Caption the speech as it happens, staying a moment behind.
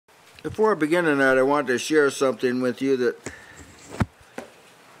Before I begin tonight, I want to share something with you that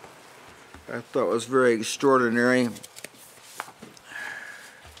I thought was very extraordinary.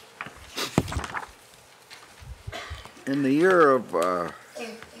 In the year of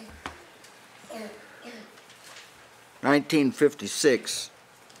 1956,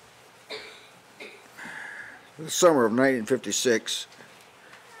 the summer of 1956,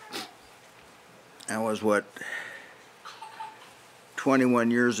 I was, 21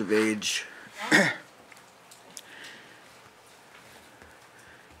 years of age.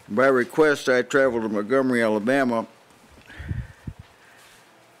 By request, I traveled to Montgomery, Alabama,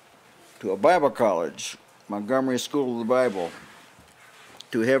 to a Bible college, Montgomery School of the Bible,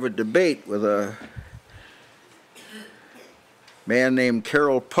 to have a debate with a man named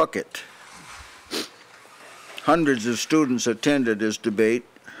Carol Puckett. Hundreds of students attended this debate.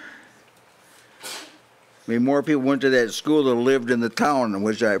 I mean, more people went to that school than lived in the town in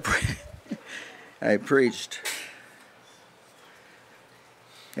which I preached.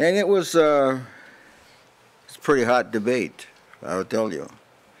 And it was it's a pretty hot debate, I'll tell you.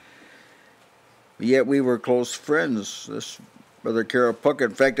 Yet we were close friends, this Brother Carol Puckett.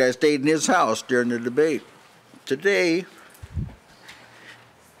 In fact, I stayed in his house during the debate. Today,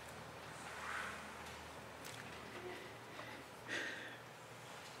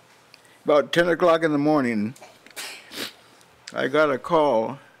 about 10 o'clock in the morning, I got a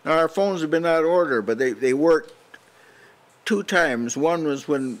call. Now, our phones have been out of order, but they worked two times. One was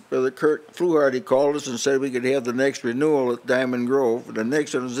when Brother Kurt Fluharty called us and said we could have the next renewal at Diamond Grove. The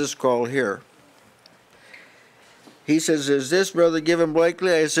next one was this call here. He says, "Is this Brother Given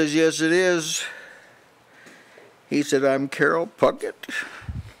Blakely?" I says, "Yes, it is." He said, "I'm Carol Puckett."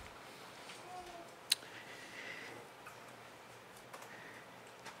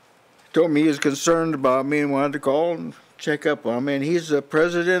 Told me he was concerned about me and wanted to call and check up on me. And he's the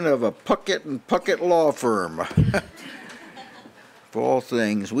president of a Puckett and Puckett law firm. Of all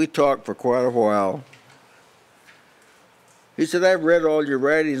things. We talked for quite a while. He said, "I've read all your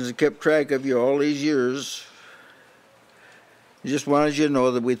writings and kept track of you all these years. He just wanted you to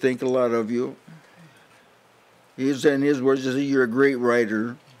know that we think a lot of you." He said in his words, he said, "You're a great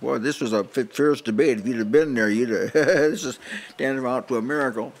writer." Boy, this was a fierce debate. If you'd have been there, you'd have this is standing out to a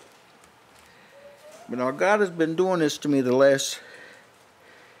miracle. But now God has been doing this to me the last,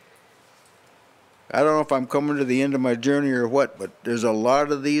 I don't know if I'm coming to the end of my journey or what, but there's a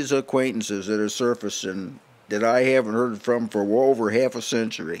lot of these acquaintances that are surfacing that I haven't heard from for over half a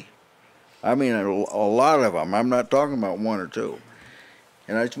century. I mean, a lot of them. I'm not talking about one or two.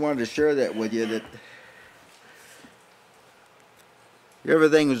 And I just wanted to share that with you, that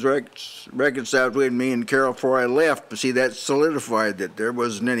everything was reconciled between me and Carol before I left. But see, that solidified that there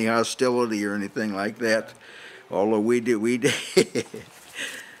wasn't any hostility or anything like that. Although we did.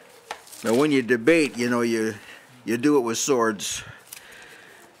 Now, when you debate, you know, you do it with swords.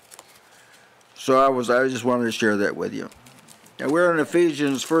 So I just wanted to share that with you. Now, we're in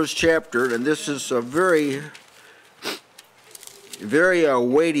Ephesians' first chapter, and this is a very, very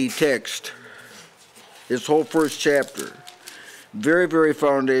weighty text. This whole first chapter. Very, very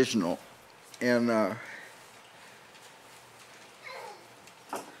foundational. And I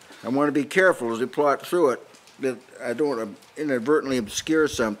want to be careful as we plot through it that I don't want to inadvertently obscure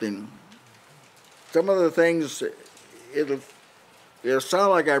something. Some of the things, it'll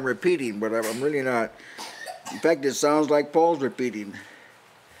sound like I'm repeating, but I'm really not. In fact, it sounds like Paul's repeating,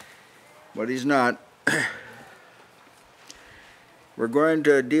 but he's not. We're going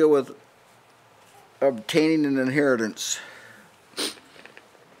to deal with obtaining an inheritance.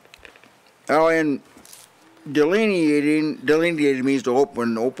 Now, in delineating means to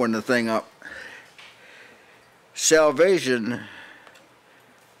open the thing up. Salvation,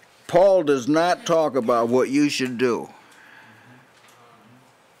 Paul does not talk about what you should do,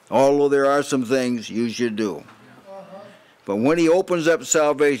 although there are some things you should do. But when he opens up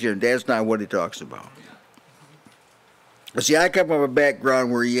salvation, that's not what he talks about. See, I come from a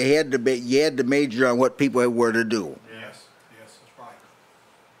background where you had to major on what people were to do. Yes, that's right.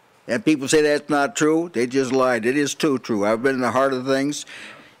 And people say that's not true. They just lied. It is too true. I've been in the heart of things.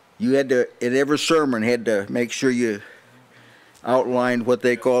 You had to, in every sermon, had to make sure you outlined what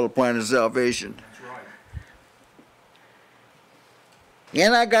they call the plan of salvation. That's right.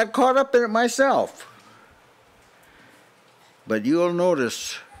 And I got caught up in it myself. But you'll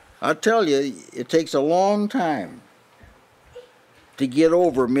notice, I'll tell you, it takes a long time to get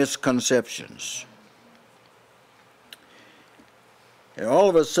over misconceptions. And all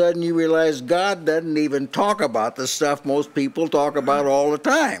of a sudden you realize God doesn't even talk about the stuff most people talk about all the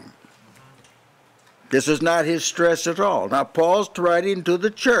time. This is not his stress at all. Now, Paul's writing to the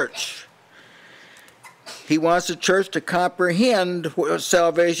church. He wants the church to comprehend what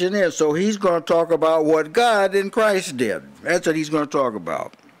salvation is. So he's going to talk about what God in Christ did. That's what he's going to talk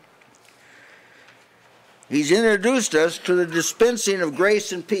about. He's introduced us to the dispensing of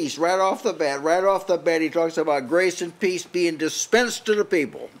grace and peace right off the bat. Right off the bat, he talks about grace and peace being dispensed to the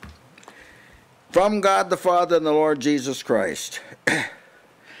people from God the Father and the Lord Jesus Christ.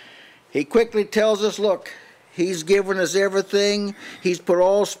 He quickly tells us, look, he's given us everything. He's put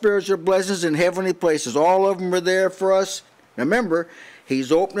all spiritual blessings in heavenly places. All of them are there for us. Remember,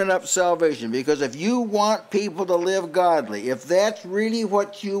 he's opening up salvation, because if you want people to live godly, if that's really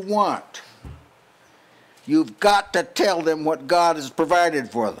what you want, you've got to tell them what God has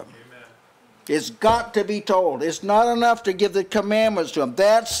provided for them. Amen. It's got to be told. It's not enough to give the commandments to them.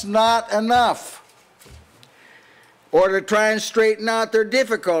 That's not enough. Or to try and straighten out their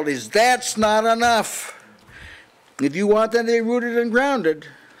difficulties. That's not enough. If you want them to be rooted and grounded,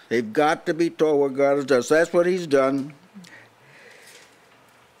 they've got to be told what God has done. So that's what he's done.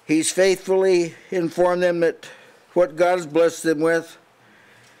 He's faithfully informed them that what God has blessed them with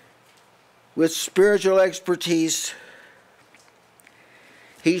spiritual expertise.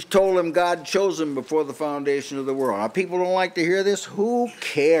 He's told them God chose them before the foundation of the world. Now, people don't like to hear this. Who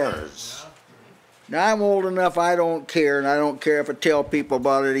cares? Now, I'm old enough, I don't care, and I don't care if I tell people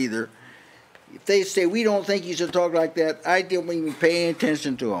about it either. If they say, we don't think you should talk like that, I don't even pay any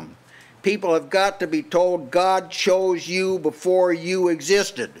attention to them. People have got to be told God chose you before you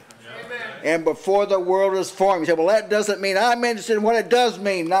existed. Amen. And before the world was formed. You say, well, that doesn't mean, I'm interested in what it does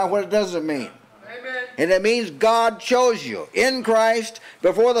mean, not what it doesn't mean. Amen. And it means God chose you in Christ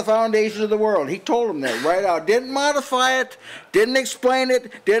before the foundation of the world. He told them that right out. Didn't modify it, didn't explain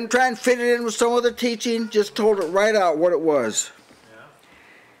it, didn't try and fit it in with some other teaching, just told it right out what it was.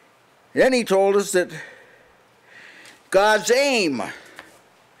 Yeah. Then he told us that God's aim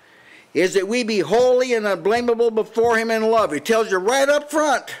is that we be holy and unblameable before him in love. He tells you right up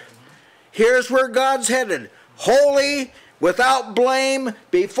front, here's where God's headed. Holy, without blame,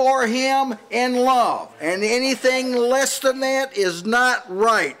 before him in love. And anything less than that is not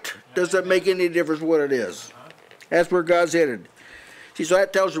right. Doesn't make any difference what it is. That's where God's headed. See, so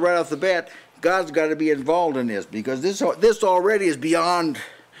that tells you right off the bat, God's got to be involved in this, because this already is beyond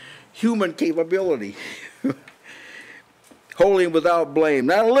human capability. Holy and without blame.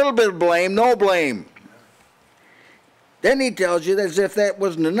 Not a little bit of blame, no blame. Then he tells you that as if that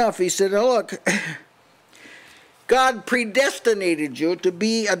wasn't enough, he said, oh, look, God predestinated you to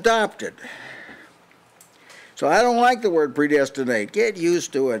be adopted. So I don't like the word predestinate. Get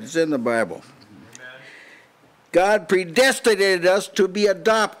used to it. It's in the Bible. Amen. God predestinated us to be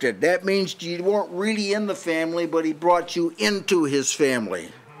adopted. That means you weren't really in the family, but he brought you into his family.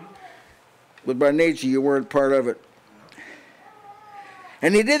 But by nature, you weren't part of it.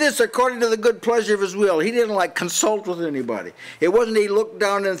 And he did this according to the good pleasure of his will. He didn't consult with anybody. It wasn't he looked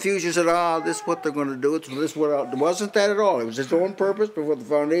down in the future and said, this is what they're going to do. It's this what it wasn't that at all. It was his own purpose before the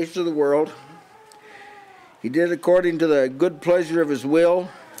foundation of the world. He did it according to the good pleasure of his will.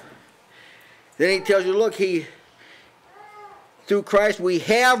 Then he tells you, look, through Christ we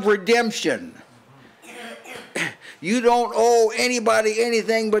have redemption. You don't owe anybody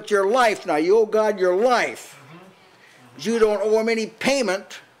anything but your life now. You owe God your life. You don't owe him any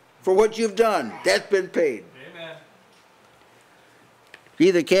payment for what you've done. That's been paid. Amen.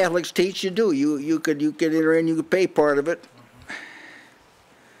 The Catholics teach you do. You could enter in, you could pay part of it. I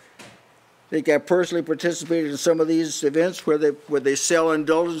think I personally participated in some of these events where they sell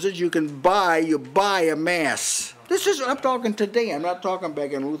indulgences. You buy a mass. This is I'm talking today. I'm not talking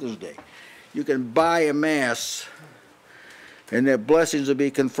back in Luther's day. You can buy a mass, and their blessings will be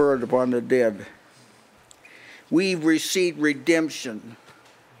conferred upon the dead. We've received redemption.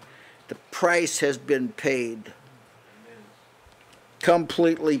 The price has been paid.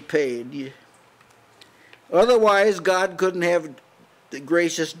 Completely paid. Otherwise, God couldn't have the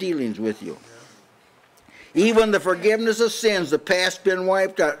gracious dealings with you. Even the forgiveness of sins, the past been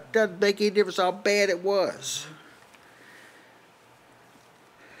wiped out. Doesn't make any difference how bad it was.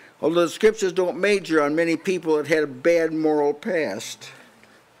 Although the scriptures don't major on many people that had a bad moral past.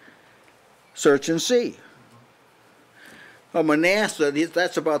 Search and see. Well, Manasseh,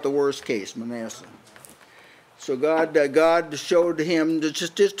 that's about the worst case, Manasseh. So God showed him,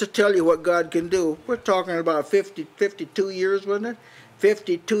 just to tell you what God can do. We're talking about 52 years, wasn't it?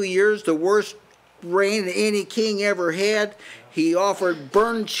 52 years, the worst reign any king ever had. He offered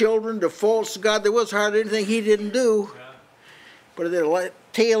burned children to false God. There was hardly anything he didn't do. But at the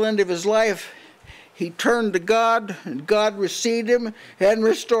tail end of his life, he turned to God, and God received him and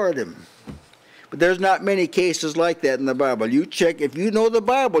restored him. But there's not many cases like that in the Bible. You check, if you know the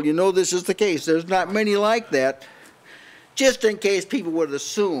Bible, you know this is the case. There's not many like that, just in case people would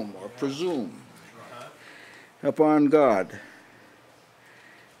assume or presume upon God.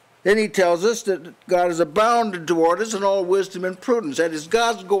 Then he tells us that God is abounded toward us in all wisdom and prudence. That is,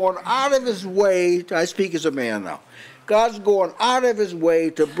 God's going out of his way, I speak as a man now, God's going out of his way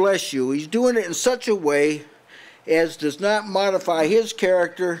to bless you. He's doing it in such a way as does not modify his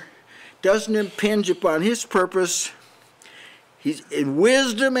character, doesn't impinge upon his purpose. He's in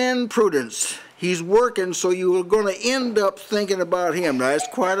wisdom and prudence. He's working so you're going to end up thinking about him. Now, that's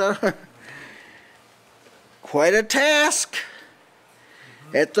quite a task.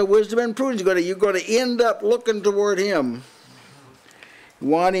 That's the wisdom and prudence. You're going to end up looking toward him,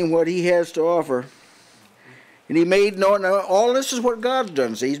 wanting what he has to offer. And he made known, now all this is what God's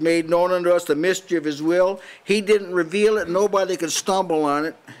done. So he's made known unto us the mystery of his will. He didn't reveal it. Nobody could stumble on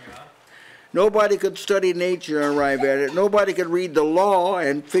it. Nobody could study nature and arrive at it. Nobody could read the law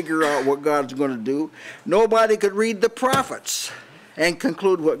and figure out what God's going to do. Nobody could read the prophets and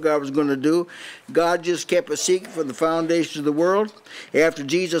conclude what God was going to do. God just kept a secret from the foundation of the world. After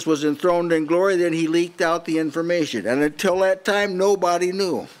Jesus was enthroned in glory, then he leaked out the information. And until that time, nobody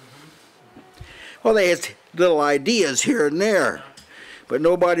knew. Well, they had little ideas here and there, but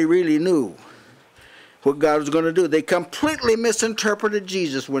nobody really knew what God was going to do. They completely misinterpreted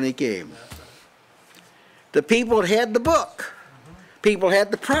Jesus when he came. The people had the book. People had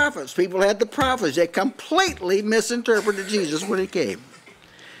the prophets. People had the prophets. They completely misinterpreted Jesus when he came.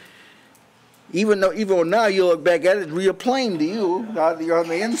 Even though now you look back at it, it's real plain to you. You're on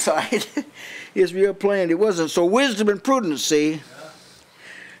the inside. It's real plain. It wasn't. So wisdom and prudence, see,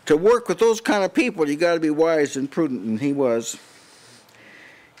 to work with those kind of people, you got to be wise and prudent, and he was.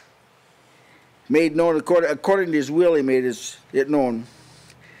 Made known according to his will, he made it known.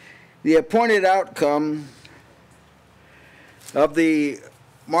 The appointed outcome of the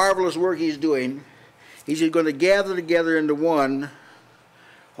marvelous work he's doing, he's going to gather together into one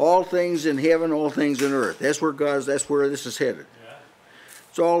all things in heaven, all things in earth. That's where this is headed. Yeah.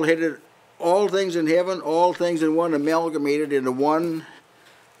 It's all headed, all things in heaven, all things in one, amalgamated into one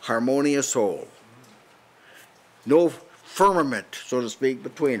harmonious whole. No firmament, so to speak,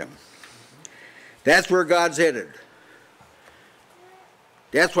 between them. That's where God's headed.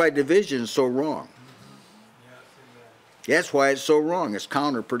 That's why division is so wrong. That's why it's so wrong. It's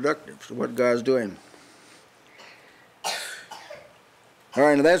counterproductive to what God's doing. All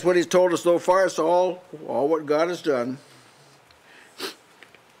right, and that's what he's told us so far. It's all what God has done.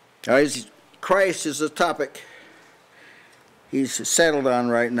 All right, Christ is the topic he's settled on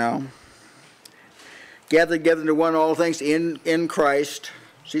right now. Gathered together into one all things in Christ.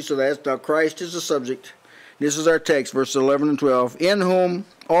 See, so that's now Christ is the subject. This is our text, verses 11 and 12. In whom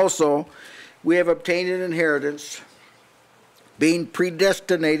also we have obtained an inheritance, being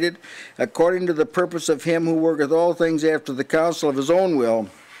predestinated according to the purpose of him who worketh all things after the counsel of his own will,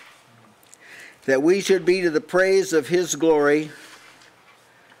 that we should be to the praise of his glory.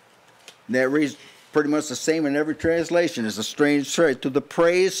 That reads pretty much the same in every translation. It's a strange phrase. To the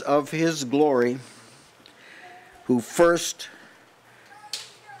praise of his glory, who first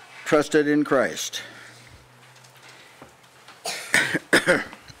trusted in Christ.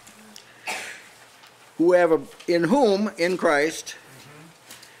 In whom, in Christ,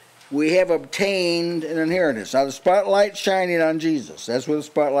 we have obtained an inheritance. Now the spotlight's shining on Jesus. That's where the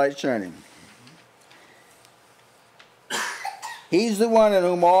spotlight's shining. He's the one in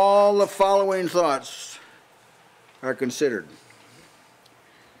whom all the following thoughts are considered.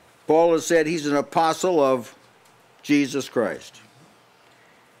 Paul has said he's an apostle of Jesus Christ.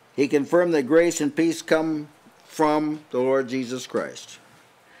 He confirmed that grace and peace come from the Lord Jesus Christ.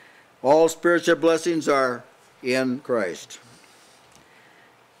 All spiritual blessings are in Christ.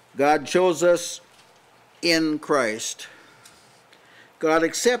 God chose us in Christ. God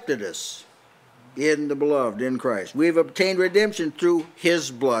accepted us in the beloved, in Christ. We have obtained redemption through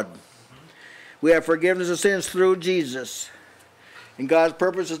his blood. We have forgiveness of sins through Jesus. And God's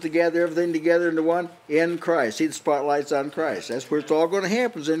purpose is to gather everything together into one in Christ. See, the spotlight's on Christ. That's where it's all going to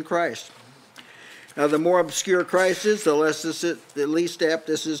happen, is in Christ. Now, the more obscure Christ is, the least apt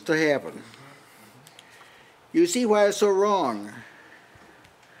this is to happen. You see why it's so wrong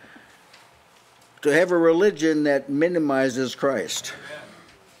to have a religion that minimizes Christ.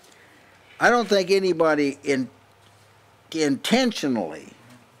 I don't think anybody intentionally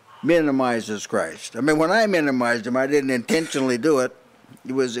minimizes Christ. I mean, when I minimized him, I didn't intentionally do it.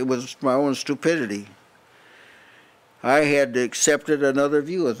 It was my own stupidity. I had accepted another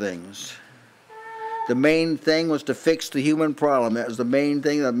view of things. The main thing was to fix the human problem. That was the main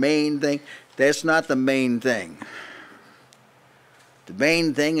thing. The main thing, That's not the main thing. The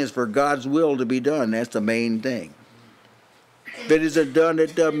main thing is for God's will to be done. That's the main thing. If it isn't done,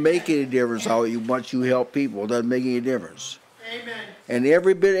 it doesn't make any difference how much you help people. It doesn't make any difference. Amen. And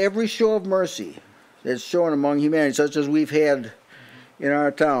every show of mercy that's shown among humanity, such as we've had in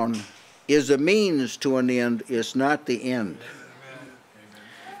our town, is a means to an end. It's not the end.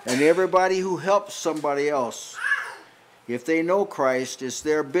 And everybody who helps somebody else, if they know Christ, it's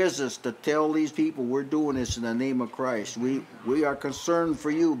their business to tell these people we're doing this in the name of Christ. We are concerned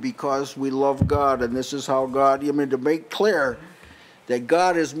for you because we love God, and this is how God, to make clear that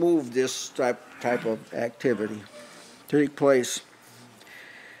God has moved this type of activity to take place.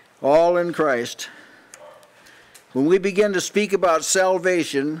 All in Christ. When we begin to speak about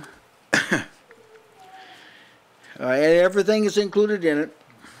salvation, and everything is included in it,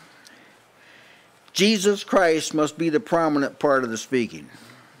 Jesus Christ must be the prominent part of the speaking.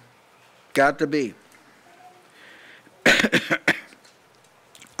 Got to be.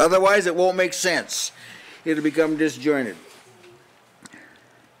 Otherwise, it won't make sense. It'll become disjointed.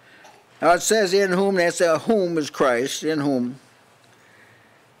 Now it says in whom, that's whom is Christ, in whom.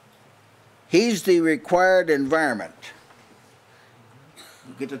 He's the required environment.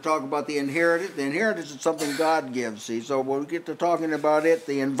 We get to talk about the inheritance. The inheritance is something God gives, see. So when we get to talking about it,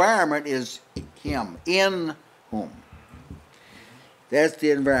 the environment is Him, in whom. That's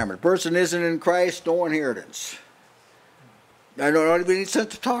the environment. Person isn't in Christ, no inheritance. I don't even need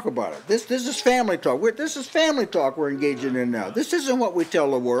sense to talk about it. This is family talk. This is family talk we're engaging in now. This isn't what we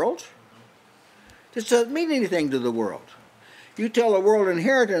tell the world. This doesn't mean anything to the world. You tell the world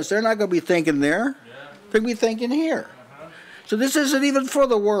inheritance, they're not going to be thinking there. They're going to be thinking here. So this isn't even for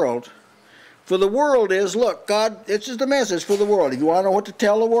the world. For the world is, look, God, this is the message for the world. If you want to know what to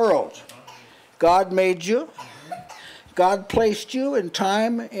tell the world, God made you. God placed you in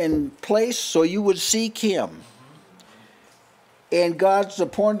time and place so you would seek Him. And God's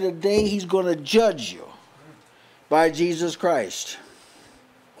appointed a day He's going to judge you by Jesus Christ.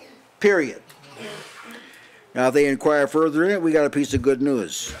 Period. Now, if they inquire further in it, we got a piece of good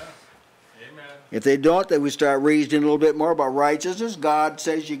news. Amen. If they don't, then we start reasoning a little bit more about righteousness. God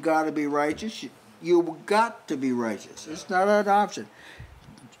says you got to be righteous. You got to be righteous. It's not an option.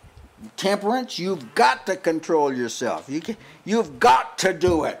 Temperance, you've got to control yourself. You've got to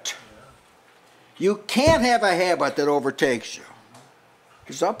do it. You can't have a habit that overtakes you.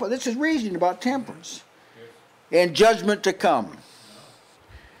 This is reasoning about temperance. And judgment to come.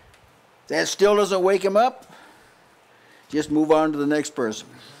 That still doesn't wake him up. Just move on to the next person.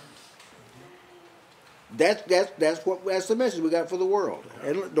 That's the message we got for the world.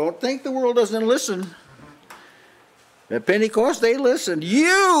 And don't think the world doesn't listen. At Pentecost, they listened.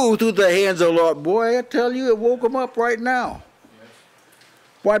 You through the hands of the Lord. Boy, I tell you, it woke them up right now.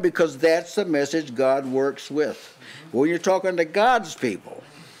 Why? Because that's the message God works with. When you're talking to God's people,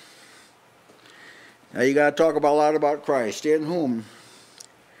 now you got to talk a lot about Christ. In whom?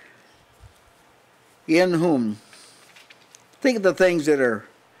 In whom? Think of the things that are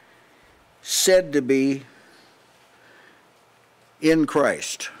said to be in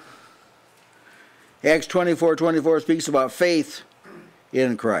Christ. Acts 24:24 speaks about faith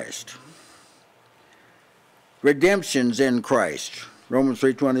in Christ. Redemption's in Christ. Romans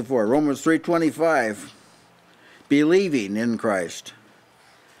 3:24. Romans 3:25. Believing in Christ.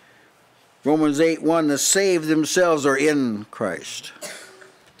 Romans 8:1. The saved themselves are in Christ.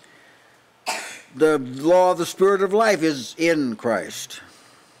 The law of the Spirit of life is in Christ.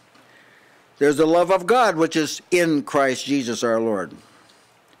 There's the love of God, which is in Christ Jesus our Lord.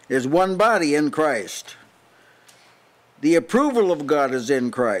 There's one body in Christ. The approval of God is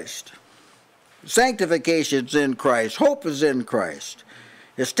in Christ. Sanctification is in Christ. Hope is in Christ.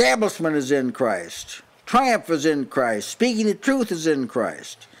 Establishment is in Christ. Triumph is in Christ. Speaking the truth is in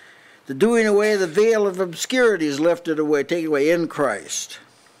Christ. The doing away of the veil of obscurity is lifted away, taken away in Christ.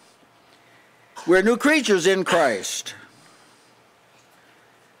 We're new creatures in Christ.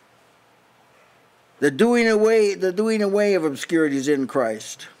 The doing away of obscurity is in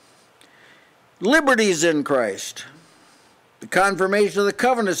Christ. Liberty is in Christ. The confirmation of the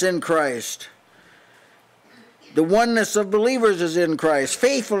covenant is in Christ. The oneness of believers is in Christ.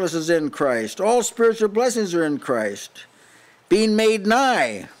 Faithfulness is in Christ. All spiritual blessings are in Christ. Being made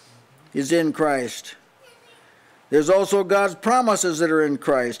nigh is in Christ. There's also God's promises that are in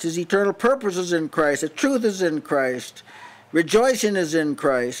Christ. His eternal purpose is in Christ. The truth is in Christ. Rejoicing is in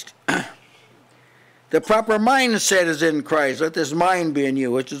Christ. The proper mindset is in Christ. Let this mind be in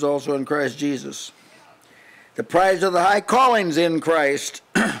you, which is also in Christ Jesus. The prize of the high calling is in Christ.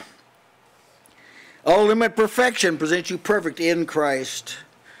 Ultimate perfection presents you perfect in Christ.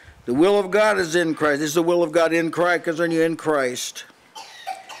 The will of God is in Christ. This is the will of God in Christ because when you're in Christ.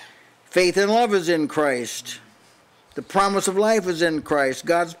 Faith and love is in Christ. The promise of life is in Christ.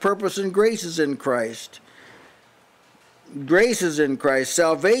 God's purpose and grace is in Christ. Grace is in Christ.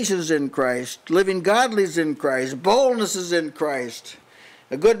 Salvation is in Christ. Living godly is in Christ. Boldness is in Christ.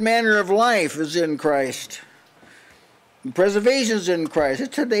 A good manner of life is in Christ. Preservation is in Christ.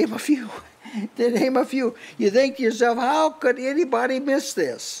 It's to name a few. To name a few. You think to yourself, how could anybody miss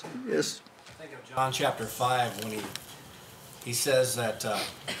this? Yes. Think of John chapter 5 when he says that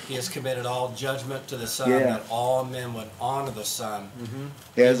he has committed all judgment to the Son, that all men would honor the Son,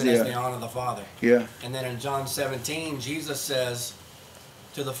 even as they honor the Father. Yeah. And then in John 17, Jesus says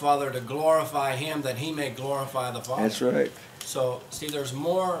to the Father to glorify him that he may glorify the Father. That's right. So, see, there's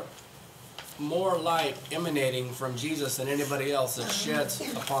more light emanating from Jesus than anybody else that sheds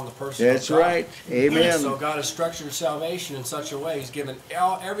upon the person of God. That's right. Amen. So God has structured salvation in such a way. He's given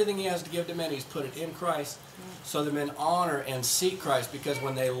everything he has to give to men. He's put it in Christ so that men honor and seek Christ, because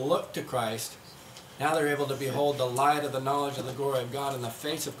when they look to Christ, now they're able to behold the light of the knowledge of the glory of God in the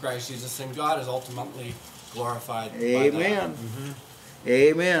face of Christ Jesus, and God is ultimately glorified. Amen.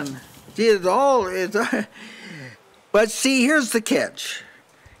 Amen. See, it's all. But see, here's the catch.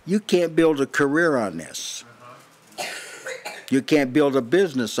 You can't build a career on this. You can't build a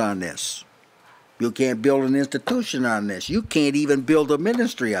business on this. You can't build an institution on this. You can't even build a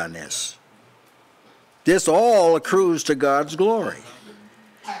ministry on this. This all accrues to God's glory.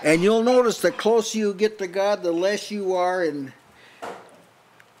 And you'll notice the closer you get to God, the less you are in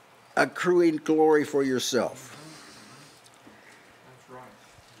accruing glory for yourself.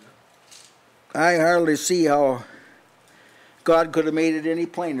 I hardly see how God could have made it any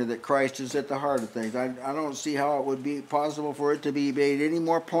plainer that Christ is at the heart of things. I don't see how it would be possible for it to be made any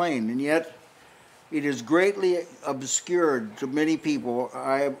more plain. And yet, it is greatly obscured to many people.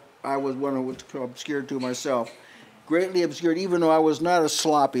 I was one who was obscured to myself. Greatly obscured, even though I was not a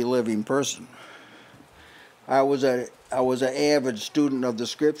sloppy living person. I was an avid student of the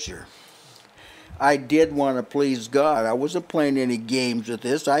Scripture. I did want to please God. I wasn't playing any games with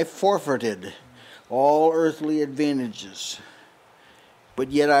this. I forfeited all earthly advantages.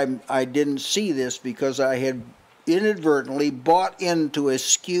 But yet I didn't see this because I had inadvertently bought into a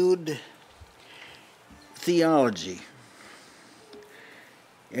skewed theology.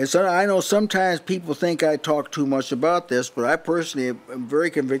 And so I know sometimes people think I talk too much about this, but I personally am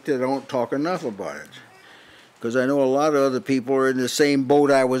very convicted I don't talk enough about it. Because I know a lot of other people are in the same boat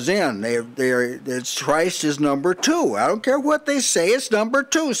I was in. Christ is number two. I don't care what they say, it's number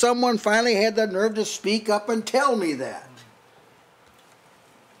two. Someone finally had the nerve to speak up and tell me that.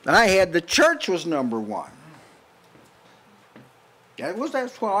 I had the church was number one.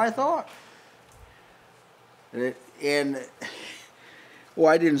 That's what I thought. Well,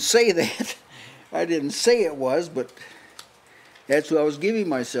 I didn't say that. I didn't say it was, but that's what I was giving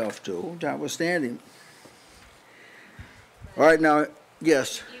myself to, notwithstanding. All right, now,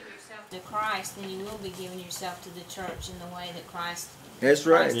 yes. Give yourself to Christ, then you will be giving yourself to the church in the way that Christ. That's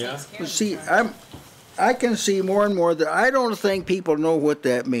right. Yeah. Well, see, I can see more and more that I don't think people know what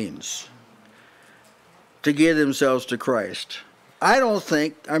that means to give themselves to Christ. I don't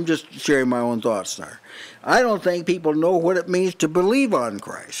think, I'm just sharing my own thoughts there. I don't think people know what it means to believe on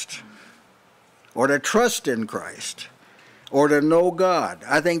Christ or to trust in Christ or to know God.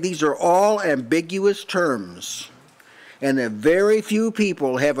 I think these are all ambiguous terms, and that very few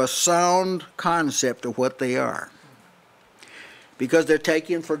people have a sound concept of what they are because they're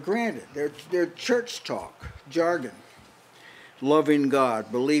taken for granted. They're church talk, jargon, loving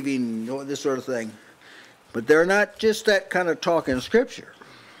God, believing, this sort of thing. But they're not just that kind of talk in Scripture.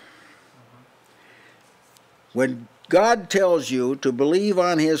 When God tells you to believe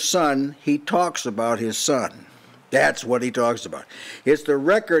on His Son, He talks about His Son. That's what He talks about. It's the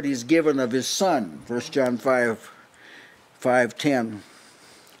record He's given of His Son, 1 John 5:10.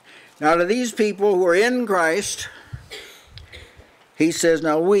 Now to these people who are in Christ, He says,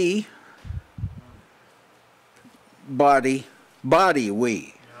 now we, body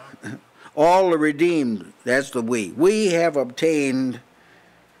we. All the redeemed, that's the we. We have obtained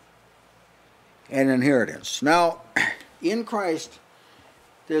an inheritance. Now, in Christ,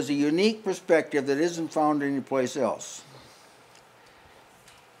 there's a unique perspective that isn't found anyplace else.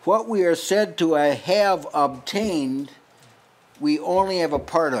 What we are said to have obtained, we only have a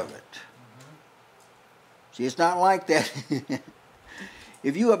part of it. See, it's not like that.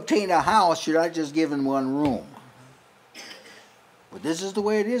 If you obtain a house, you're not just given one room. But this is the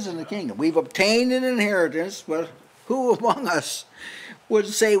way it is in the kingdom. We've obtained an inheritance, but who among us would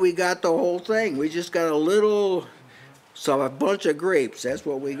say we got the whole thing? We just got a little So a bunch of grapes, that's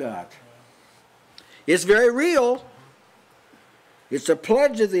what we got. It's very real. It's a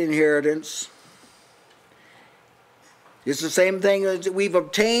pledge of the inheritance. It's the same thing as we've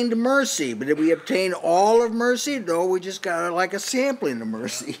obtained mercy. But did we obtain all of mercy? No, we just got like a sampling of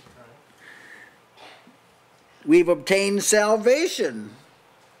mercy. We've obtained salvation.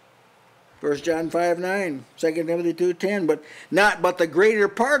 1 John 5:9, 2 Timothy 2:10, but the greater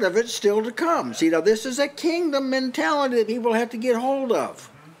part of it's still to come. See, now this is a kingdom mentality that people have to get hold of.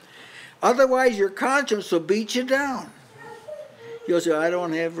 Otherwise, your conscience will beat you down. You'll say, I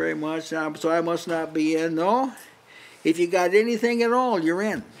don't have very much, so I must not be in. No. If you got anything at all, you're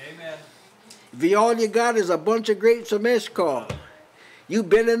in. Amen. If all you got is a bunch of grapes of Mishkal, you've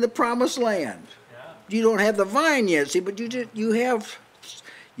been in the promised land. Yeah. You don't have the vine yet, see, but you have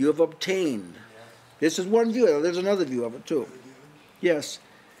obtained. Yeah. This is one view. There's another view of it too. Yes.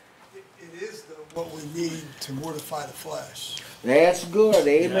 It is what we need to mortify the flesh. That's good.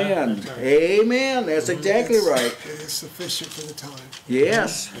 Amen. Yeah, right. Amen. That's exactly right. It is sufficient for the time.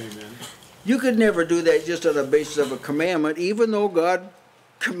 Yes. Amen. You could never do that just on the basis of a commandment, even though God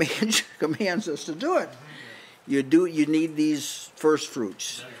commands us to do it. You need these first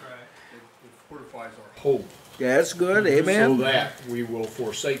fruits. That's right. It fortifies our hope. That's good. Amen. So that we will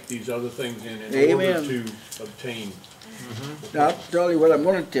forsake these other things in Amen. order to obtain. Now, I'll tell you what I'm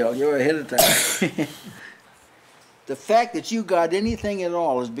going to tell you ahead of time. The fact that you got anything at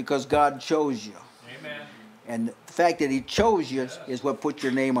all is because God chose you. Amen. And the fact that He chose you is what put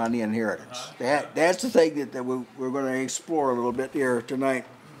your name on the inheritance. That's the thing that we're going to explore a little bit here tonight.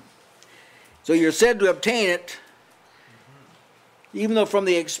 So you're said to obtain it, even though from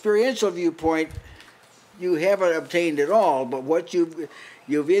the experiential viewpoint, you haven't obtained it all, but what you've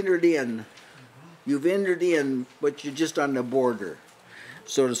entered in. You've entered in, but you're just on the border,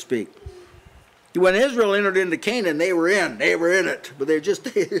 so to speak. When Israel entered into Canaan, they were in it, but they're just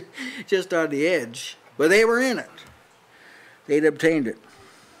on the edge. But they were in it. They'd obtained it.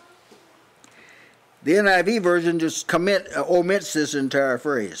 The NIV version just omits this entire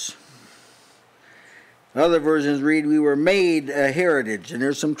phrase. Other versions read, we were made a heritage, and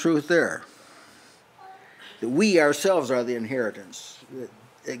there's some truth there. That we ourselves are the inheritance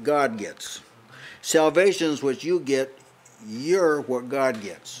that God gets. Salvation is what you get, you're what God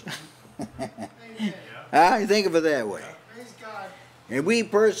gets. You think of it that way. And we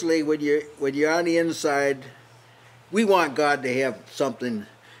personally, when you're on the inside, we want God to have something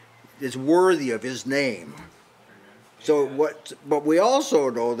that's worthy of His name. But we also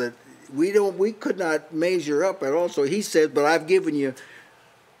know that we could not measure up at all. So He says, but I've given you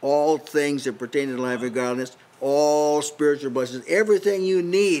all things that pertain to the life of godliness, all spiritual blessings, everything you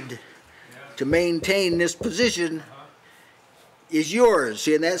need to maintain this position is yours.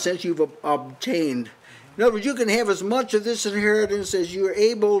 See, in that sense, you've obtained. In other words, you can have as much of this inheritance as you're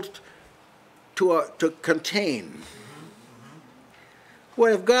able to contain.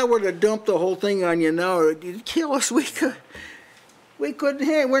 Well, if God were to dump the whole thing on you now, it'd kill us. We couldn't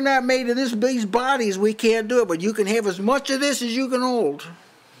have. We're not made of these bodies. We can't do it. But you can have as much of this as you can hold.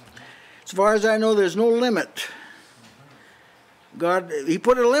 As far as I know, there's no limit. God, He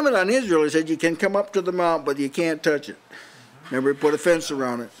put a limit on Israel. He said, you can come up to the mount, but you can't touch it. Remember, He put a fence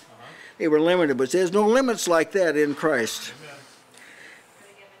around it. They were limited, but there's no limits like that in Christ.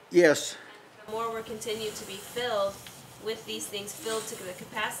 Yes? The more we're continued to be filled with these things, filled to the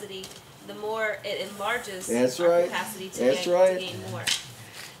capacity, the more it enlarges our capacity to gain more.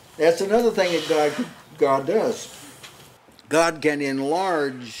 That's another thing that God does. God can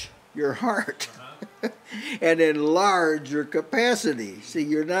enlarge your heart and enlarge your capacity. See,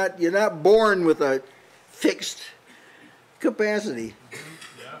 you're not born with a fixed capacity.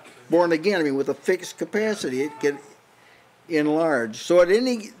 Born again, with a fixed capacity, it can enlarge. So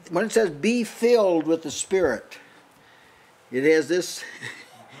when it says be filled with the Spirit, it has this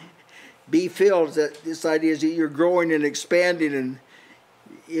be filled, this idea is that you're growing and expanding, and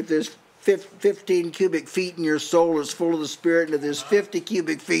if there's 15 cubic feet in your soul, it's full of the Spirit, and if there's 50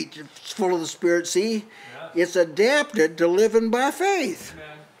 cubic feet, it's full of the Spirit. See? It's adapted to living by faith.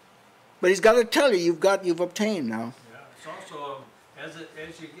 Amen. But He's got to tell you, you've obtained now. Yeah. It's also, as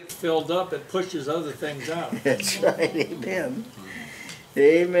you get filled up, it pushes other things out. That's right. Amen.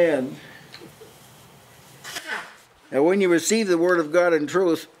 Amen. Now, when you receive the Word of God in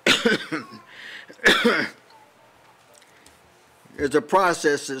truth, there's a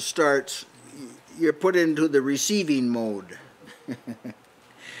process that starts. You're put into the receiving mode.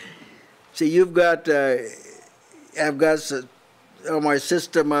 See, I've got on my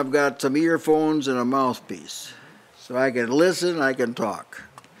system, I've got some earphones and a mouthpiece. So I can listen, I can talk.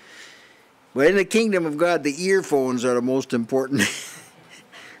 But in the kingdom of God, the earphones are the most important.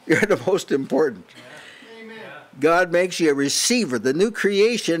 They're the most important. Amen. God makes you a receiver. The new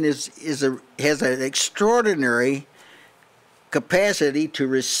creation has an extraordinary capacity to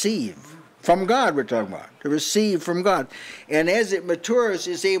receive from God. We're talking about to receive from God, and as it matures,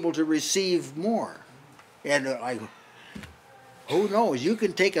 it's able to receive more. And who knows? You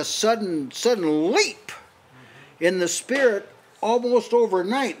can take a sudden leap in the spirit almost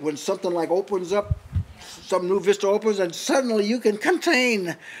overnight when something like opens up, some new vista opens, and suddenly you can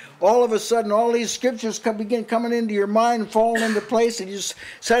contain. All of a sudden, all these scriptures begin coming into your mind, falling into place, and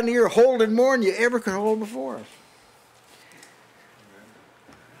suddenly you're holding more than you ever could hold before.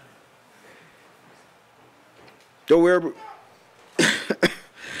 So we're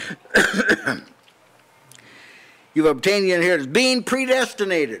you've obtained the inheritance, being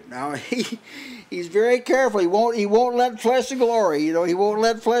predestinated. Now he's very careful. He won't let flesh glory. He won't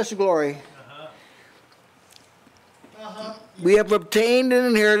let flesh glory. We have obtained an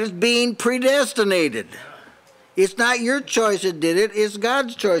inheritance, being predestinated. It's not your choice that did it; it's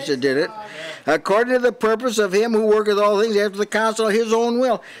God's choice that did it, according to the purpose of Him who worketh all things after the counsel of His own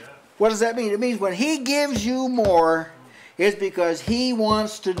will. What does that mean? It means when He gives you more, it's because He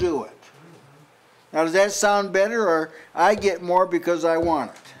wants to do it. Now, does that sound better, or I get more because I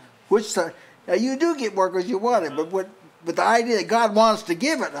want it? Now, you do get more because you want it, but the idea that God wants to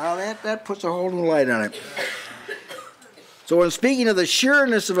give it, now that puts a whole new light on it. So when speaking of the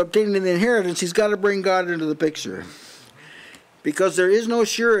sureness of obtaining the inheritance, he's got to bring God into the picture. Because there is no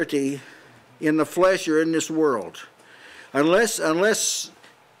surety in the flesh or in this world. Unless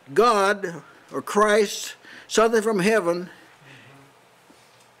God or Christ, something from heaven,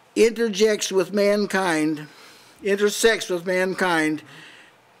 intersects with mankind,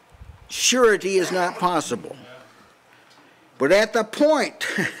 surety is not possible. But at the point,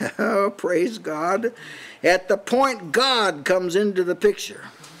 oh, praise God, at the point God comes into the picture,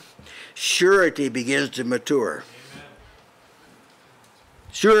 surety begins to mature.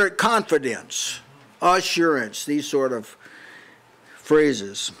 Sure, confidence, assurance, these sort of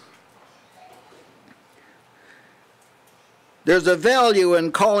phrases. There's a value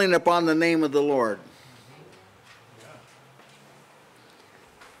in calling upon the name of the Lord.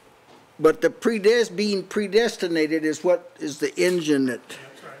 But the being predestinated is what is the engine that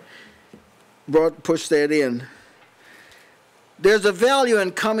pushed that in. There's a value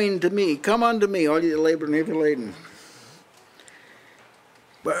in coming to me. Come unto me, all you that labor and heavy laden.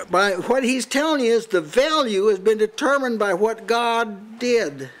 But by what he's telling you is the value has been determined by what God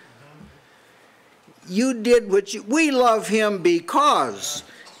did. You did we love him because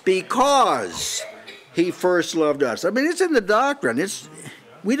he first loved us. I mean, it's in the doctrine.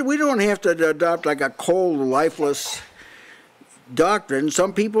 We don't have to adopt like a cold, lifeless doctrine.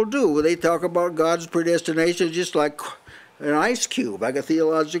 Some people do. They talk about God's predestination just like an ice cube, like a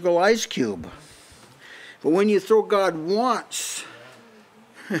theological ice cube. But when you throw God wants,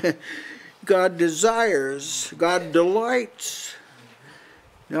 God desires, God delights.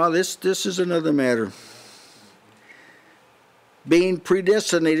 Now this is another matter. Being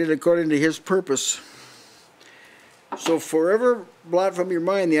predestinated according to his purpose. So forever blot from your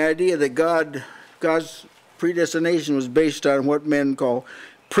mind the idea that God's predestination was based on what men call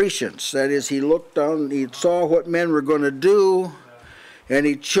prescience. That is, he looked down, he saw what men were going to do, and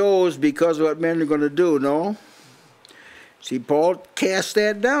he chose because of what men were going to do. No. See, Paul cast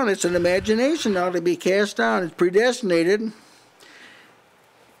that down. It's an imagination now to be cast down. It's predestinated.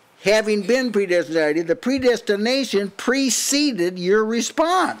 Having been predestinated, the predestination preceded your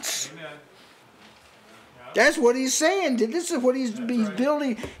response. Amen. That's what he's saying. This is what he's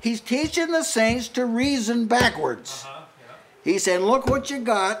building. He's teaching the saints to reason backwards. He's saying, look what you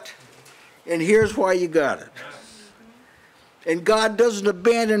got, and here's why you got it. And God doesn't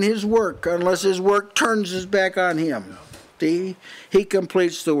abandon his work unless his work turns his back on him. See? He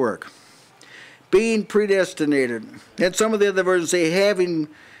completes the work. Being predestinated. And some of the other versions say having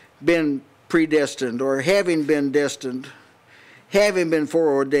been predestined or having been destined. Having been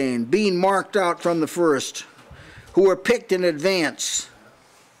foreordained, being marked out from the first, who were picked in advance,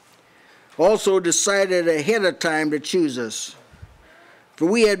 also decided ahead of time to choose us. For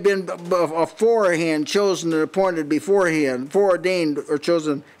we had been aforehand chosen and appointed beforehand, foreordained or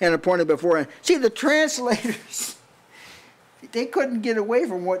chosen and appointed beforehand. See, the translators, they couldn't get away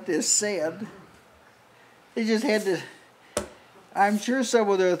from what this said. They just had to, I'm sure some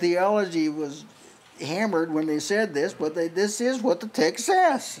of their theology was hammered when they said this, but this is what the text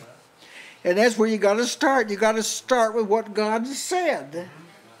says. And that's where you got to start. You got to start with what God said.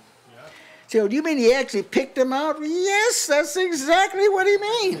 So, do you mean he actually picked them out? Yes, that's exactly what he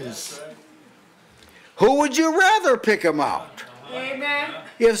means. Who would you rather pick them out? Amen.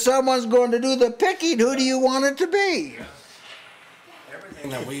 If someone's going to do the picking, who do you want it to be?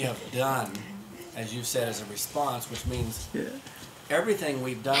 Everything that we have done, as you said, is a response, which means everything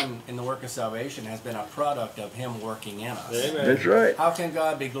we've done in the work of salvation has been a product of Him working in us. Amen. That's right. How can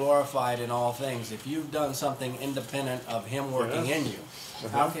God be glorified in all things if you've done something independent of Him working in you?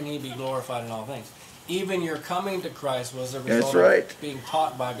 How can He be glorified in all things? Even your coming to Christ was a result of being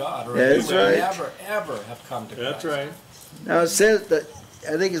taught by God, or you would never, ever have come to Christ. That's right. Now it says that,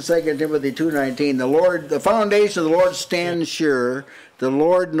 I think in 2 Timothy 2:19, the foundation of the Lord stands sure. The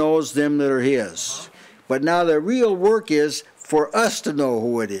Lord knows them that are His. But now the real work is for us to know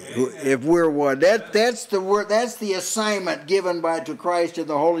who it is, if we're one. That's the work. That's the assignment given to Christ and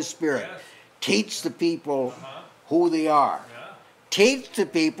the Holy Spirit. Teach the people who they are. Teach the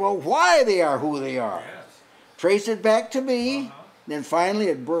people why they are who they are. Trace it back to me. Then finally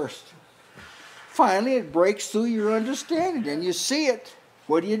it bursts. Finally it breaks through your understanding, and you see it.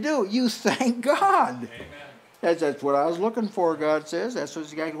 What do? You thank God. That's what I was looking for, God says. That's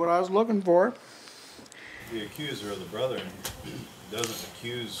exactly what I was looking for. The accuser of the brethren doesn't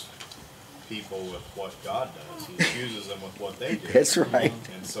accuse people with what God does. He accuses them with what they do. That's right.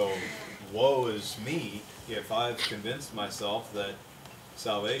 And so, woe is me if I've convinced myself that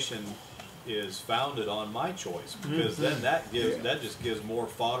salvation is founded on my choice, because then that just gives more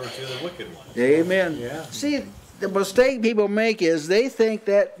fodder to the wicked one. Amen. Yeah. See, the mistake people make is they think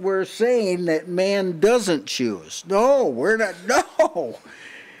that we're saying that man doesn't choose. No, we're not. No,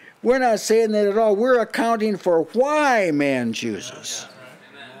 we're not saying that at all. We're accounting for why man chooses.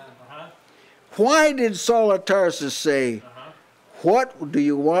 Why did Saul of Tarsus say, "What do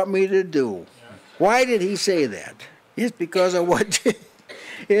you want me to do?" Why did he say that? It's because of what.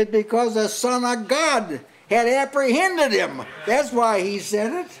 It's because the Son of God had apprehended him. That's why he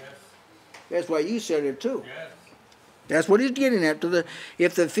said it. That's why you said it too. That's what he's getting at.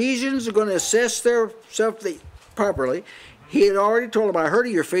 If the Ephesians are going to assess themselves properly, he had already told them, I heard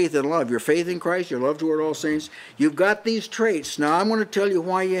of your faith and love, your faith in Christ, your love toward all saints. You've got these traits. Now I'm going to tell you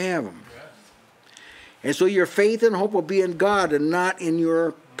why you have them. And so your faith and hope will be in God and not in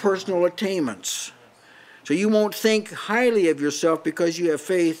your personal attainments. So you won't think highly of yourself because you have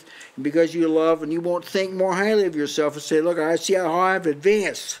faith and because you love, and you won't think more highly of yourself and say, look, I see how I've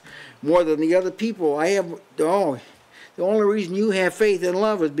advanced more than the other people. The only reason you have faith and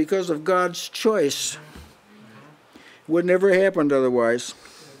love is because of God's choice. It would never have happened otherwise.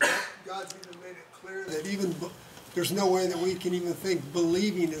 God's even made it clear that there's no way that we can even think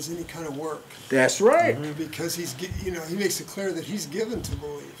believing is any kind of work. That's right. Because he makes it clear that he's given to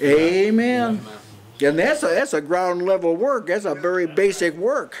believe. Amen. And that's a ground level work. That's a very basic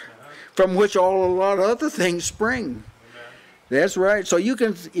work from which a lot of other things spring. That's right. So you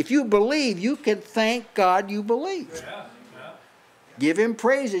can, if you believe, you can thank God you believe. Give him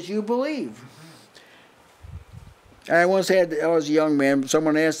praise as you believe. I was a young man,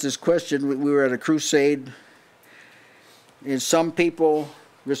 someone asked this question. We were at a crusade, and some people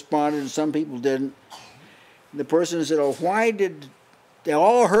responded and some people didn't. The person said, why did they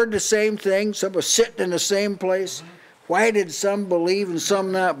all heard the same thing? Some were sitting in the same place. Why did some believe and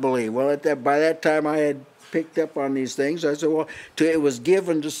some not believe? Well, by that time I had picked up on these things. I said, well, it was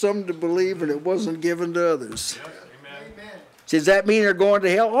given to some to believe and it wasn't given to others. Yes, amen. Does that mean they're going to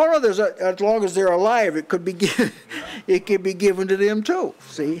hell? Oh, no, as long as they're alive, it could be given, it could be given to them too.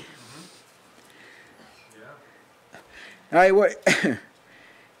 See? All right, what?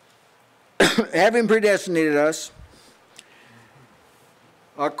 Having predestinated us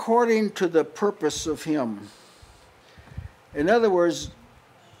according to the purpose of him. In other words,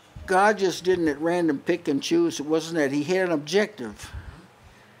 God just didn't at random pick and choose. It wasn't that. He had an objective.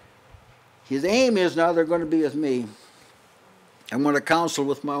 His aim is, now they're going to be with me. I'm going to counsel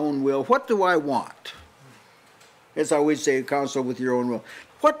with my own will. What do I want? That's how we say counsel with your own will.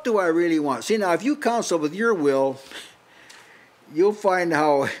 What do I really want? See, now, if you counsel with your will, you'll find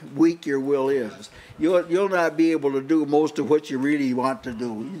how weak your will is. You'll not be able to do most of what you really want to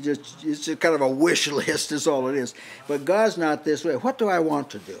do. It's just kind of a wish list is all it is. But God's not this way. What do I want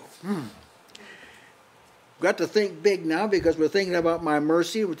to do? Got to think big now because we're thinking about my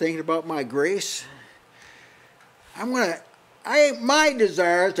mercy. We're thinking about my grace. My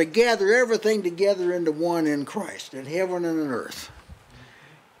desire is to gather everything together into one in Christ, in heaven and on earth.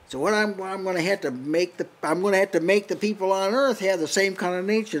 So what I'm going to have to make the people on earth have the same kind of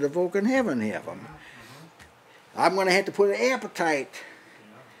nature the folk in heaven have them. I'm going to have to put an appetite.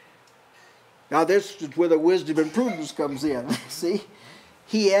 Now this is where the wisdom and prudence comes in. See,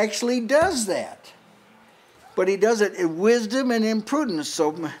 he actually does that, but he does it in wisdom and in prudence.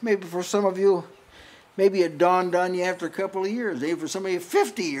 So maybe for some of you, Maybe it dawned on you after a couple of years, maybe for somebody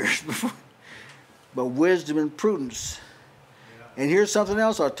 50 years before. But wisdom and prudence. And here's something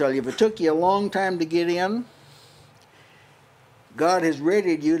else I'll tell you. If it took you a long time to get in, God has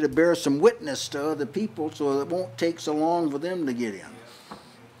readied you to bear some witness to other people so it won't take so long for them to get in.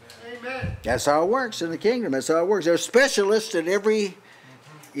 Amen. That's how it works in the kingdom. That's how it works. There's specialists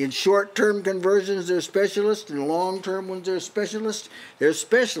in short-term conversions, there's specialists. In long-term ones, there's specialists. There's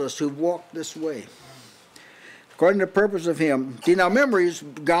specialists who've walked this way. According to the purpose of him. See, now remember, he's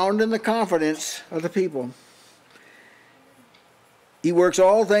bound in the confidence of the people. He works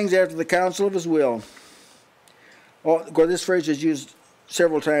all things after the counsel of his will. This phrase is used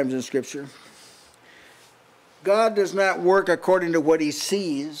several times in Scripture. God does not work according to what he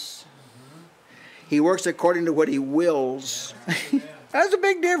sees. He works according to what he wills. That's a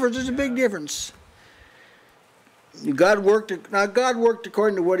big difference. There's a big difference. God worked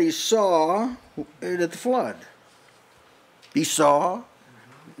according to what he saw at the flood. He saw.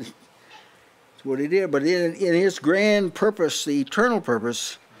 That's what he did. But in his grand purpose, the eternal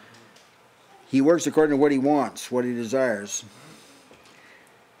purpose, he works according to what he wants, what he desires.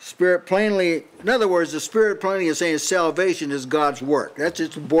 Spirit plainly, in other words, the Spirit plainly is saying salvation is God's work. That's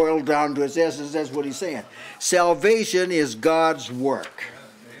just boiled down to its essence. That's what he's saying. Salvation is God's work.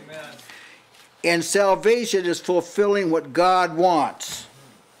 Amen. And salvation is fulfilling what God wants.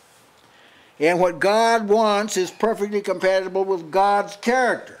 And what God wants is perfectly compatible with God's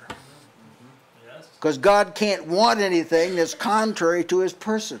character. Because God can't want anything that's contrary to his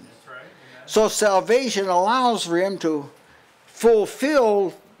person. So salvation allows for him to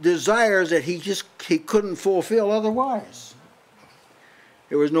fulfill desires that he couldn't fulfill otherwise.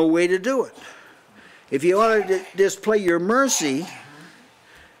 There was no way to do it. If you want to display your mercy,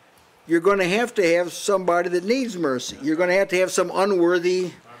 you're going to have somebody that needs mercy. You're going to have some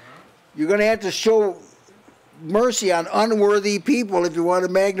unworthy. You're going to have to show mercy on unworthy people if you want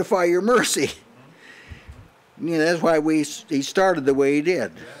to magnify your mercy. You know, that's why he started the way he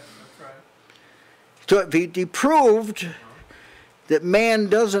did. So he proved that man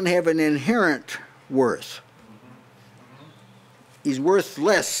doesn't have an inherent worth. He's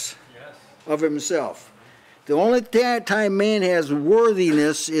worthless of himself. The only time man has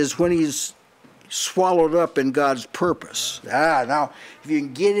worthiness is when he's swallowed up in God's purpose. Now, if you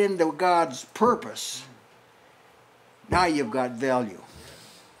can get into God's purpose, now you've got value.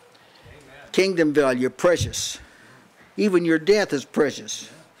 Kingdom value, precious. Even your death is precious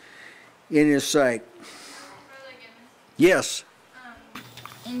in his sight. Yes.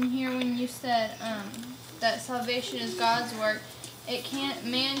 In here, when you said that salvation is God's work,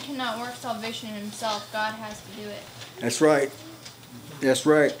 man cannot work salvation in himself. God has to do it. That's right. That's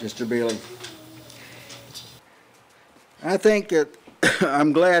right, Mr. Bailey. I think that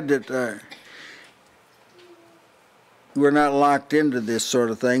I'm glad that we're not locked into this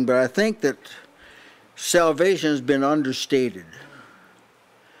sort of thing, but I think that salvation has been understated.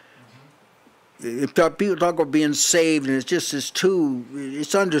 People talk about being saved, and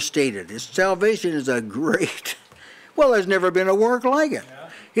it's understated. Salvation is there's never been a work like it.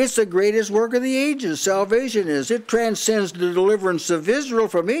 It's the greatest work of the ages. Salvation is. It transcends the deliverance of Israel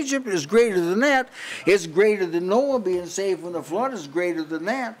from Egypt. It's greater than that. It's greater than Noah being saved from the flood. It's greater than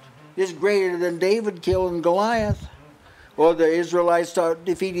that. It's greater than David killing Goliath, or the Israelites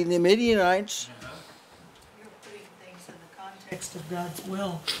defeating the Midianites. You're putting things in the context of God's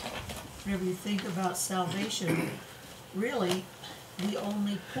will. Whenever you think about salvation, really the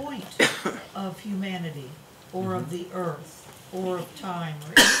only point of humanity or of the earth or of time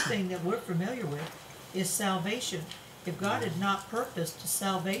or anything that we're familiar with is salvation. If God had not purposed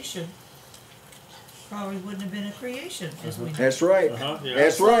salvation, probably wouldn't have been a creation as we know. That's right.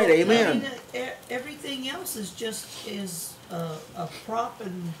 That's right. Amen. I mean, everything else is a prop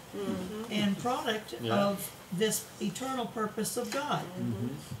and product of this eternal purpose of God.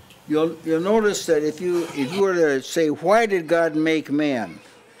 You'll notice that if you were to say, why did God make man?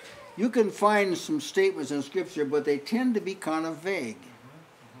 You can find some statements in Scripture, but they tend to be kind of vague.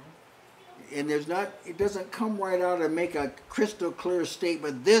 And it doesn't come right out and make a crystal clear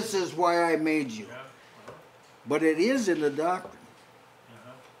statement, this is why I made you. But it is in the doctrine.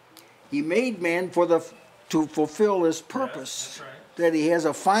 He made man to fulfill his purpose. That he has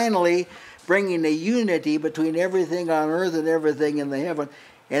finally bringing a unity between everything on earth and everything in the heaven.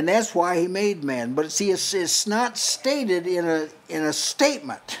 And that's why he made man. But see, it's not stated in a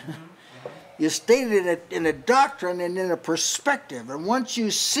statement. It's stated in a doctrine and in a perspective. And once you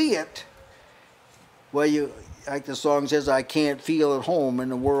see it, well, like the song says, I can't feel at home in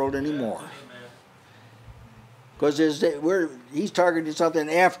the world anymore. Because he's targeting something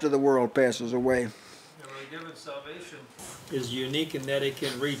after the world passes away. given salvation is unique in that it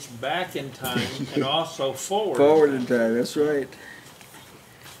can reach back in time and also forward. Forward in time, that's right.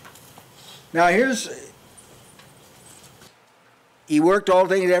 Now He worked all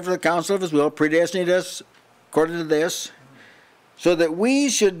things after the counsel of His will, predestinated us according to this, so that we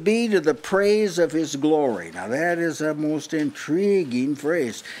should be to the praise of His glory. Now that is a most intriguing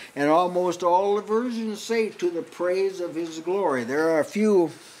phrase. And almost all the versions say to the praise of His glory. There are a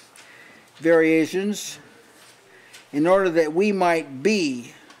few variations. In order that we might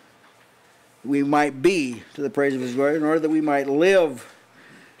be to the praise of His glory, in order that we might live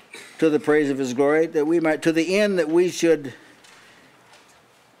to the praise of His glory, that we might, to the end that we should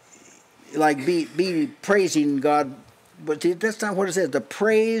be praising God. But that's not what it says. The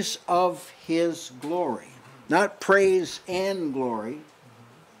praise of His glory. Not praise and glory.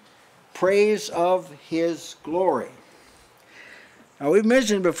 Praise of His glory. Now we've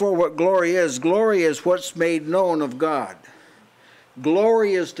mentioned before what glory is. Glory is what's made known of God.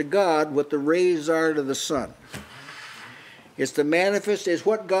 Glory is to God what the rays are to the sun. It's the manifest, is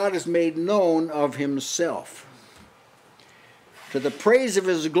what God has made known of Himself. To the praise of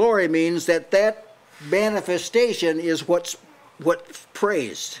His glory means that manifestation is what's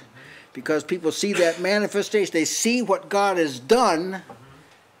praised. Because people see that manifestation, they see what God has done,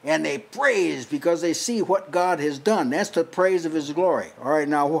 and they praise because they see what God has done. That's the praise of His glory. All right,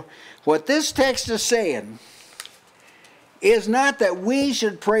 now what this text is saying is not that we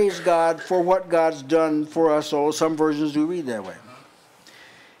should praise God for what God's done for us, although some versions do read that way.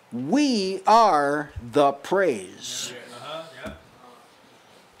 We are the praise.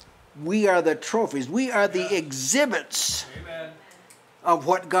 We are the trophies. We are the exhibits of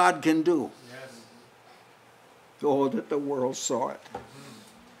what God can do. Oh, that the world saw it.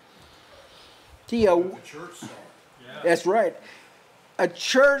 See, The church saw it. that's right. A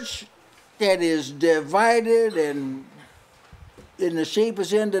church that is divided and in the shape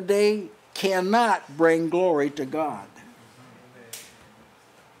it's in today cannot bring glory to God.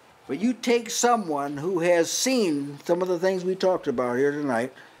 But you take someone who has seen some of the things we talked about here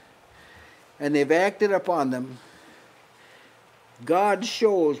tonight, and they've acted upon them, God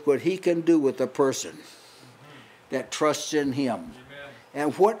shows what He can do with a person that trusts in Him.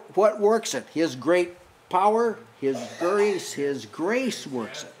 And what works it? His great power, His grace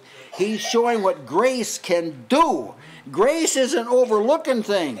works it. He's showing what grace can do. Grace isn't overlooking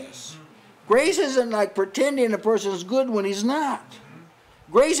things. Grace isn't like pretending a person's good when he's not.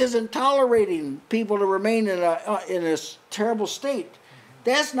 Grace isn't tolerating people to remain in a terrible state.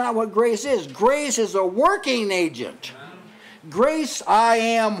 That's not what grace is. Grace is a working agent. Grace, I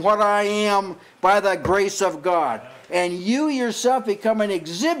am what I am by the grace of God. And you yourself become an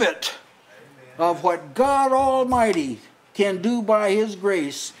exhibit of what God Almighty can do by His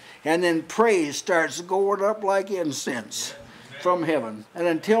grace. And then praise starts going up like incense from heaven. And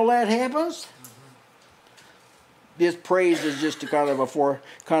until that happens, this praise is just a kind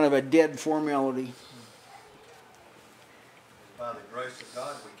of a dead formality. By the grace of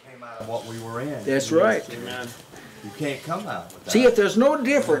God, we came out of what we were in. That's right. Amen. You can't come out without. See, if there's no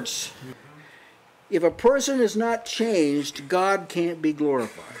difference, if a person is not changed, God can't be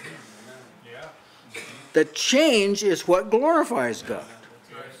glorified. The change is what glorifies God.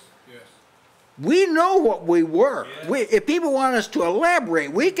 We know what we were. If people want us to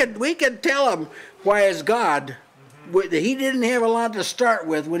elaborate, we could tell them why as God, He didn't have a lot to start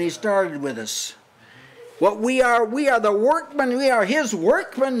with when He started with us. What we are the workmen, we are His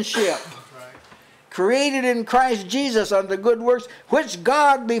workmanship, created in Christ Jesus unto good works, which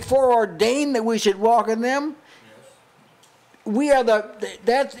God before ordained that we should walk in them. We are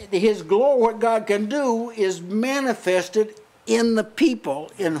that's His glory. What God can do is manifested in the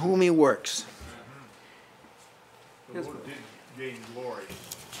people in whom He works. The Lord did gain glory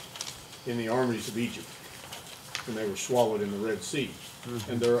in the armies of Egypt when they were swallowed in the Red Sea.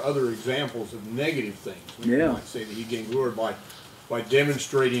 And there are other examples of negative things. We might say that He gained glory by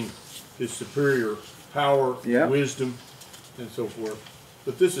demonstrating His superior power, wisdom, and so forth.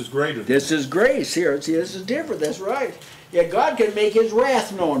 But this is greater. This is grace here. See, this is different. That's right. Yeah, God can make His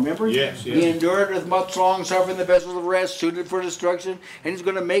wrath known, remember? Yes, He endured with much long suffering the vessels of wrath suited for destruction, and He's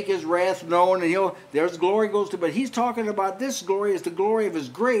going to make His wrath known, and there's glory goes to, but He's talking about this glory as the glory of His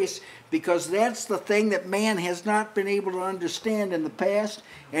grace, because that's the thing that man has not been able to understand in the past,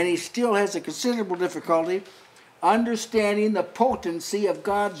 and he still has a considerable difficulty understanding the potency of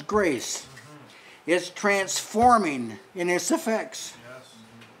God's grace. It's transforming in its effects.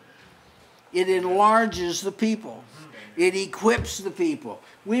 It enlarges the people. It equips the people.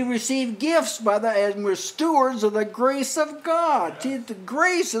 We receive gifts and we're stewards of the grace of God. See, the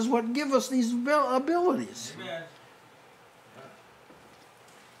grace is what gives us these abilities. Amen.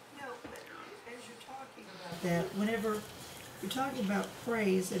 You know, as you're talking about that, whenever you're talking about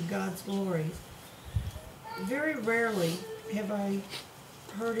praise and God's glory, very rarely have I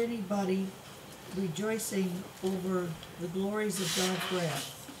heard anybody rejoicing over the glories of God's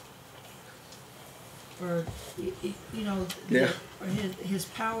wrath. Or, you know, yeah. his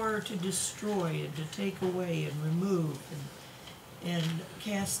power to destroy and to take away and remove and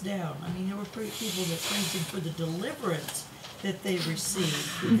cast down. I mean, there were people that praised him for the deliverance that they received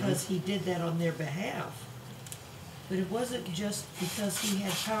because he did that on their behalf. But it wasn't just because he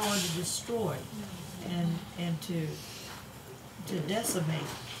had power to destroy and to decimate.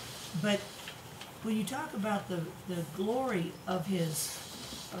 But when you talk about the glory of his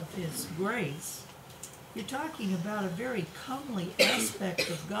grace, you're talking about a very comely aspect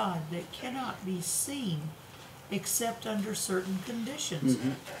of God that cannot be seen except under certain conditions.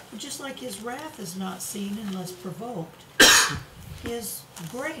 Just like his wrath is not seen unless provoked, his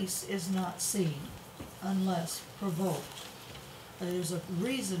grace is not seen unless provoked. There's a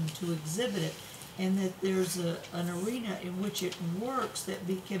reason to exhibit it, and that there's an arena in which it works that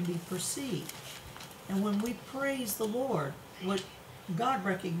can be perceived. And when we praise the Lord, what God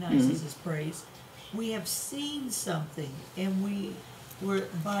recognizes as praise, we have seen something, and we're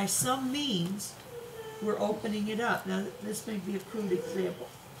by some means we're opening it up. Now, this may be a crude example.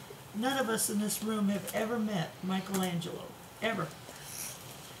 None of us in this room have ever met Michelangelo, ever.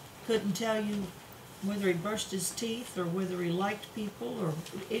 Couldn't tell you whether he brushed his teeth or whether he liked people or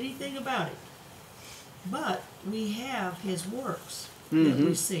anything about it. But we have his works that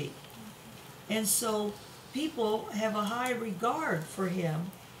we see. And so people have a high regard for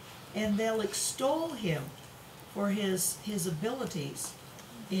him, and they'll extol him for his abilities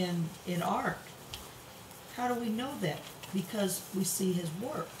in art. How do we know that? Because we see his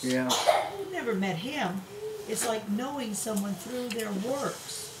works. Yeah. We've never met him. It's like knowing someone through their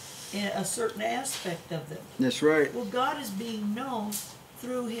works, in a certain aspect of them. That's right. Well, God is being known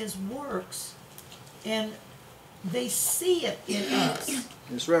through his works, and they see it in us.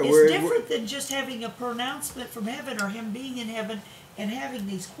 That's right. It's different than just having a pronouncement from heaven or him being in heaven and having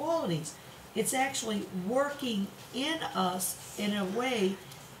these qualities. It's actually working in us in a way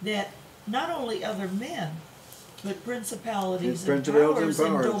that not only other men, but principalities and powers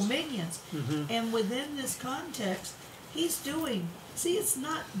and dominions. And within this context, he's doing, see, it's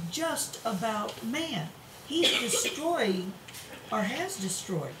not just about man. He's destroying, or has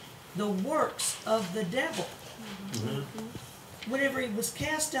destroyed, the works of the devil. Whenever he was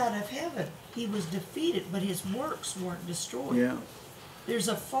cast out of heaven, he was defeated, but his works weren't destroyed. Yeah. There's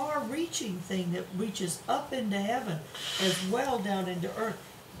a far-reaching thing that reaches up into heaven as well down into earth.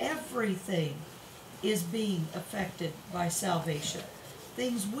 Everything is being affected by salvation.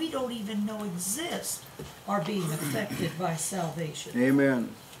 Things we don't even know exist are being affected by salvation. Amen.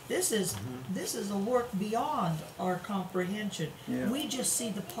 This is a work beyond our comprehension. Yeah. We just see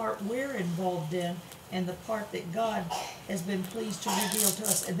the part we're involved in and the part that God has been pleased to reveal to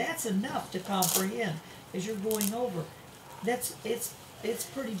us, and that's enough to comprehend as you're going over. It's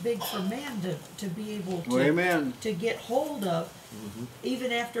pretty big for man to be able to get hold of,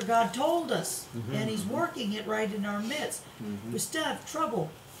 even after God told us, and he's working it right in our midst. We still have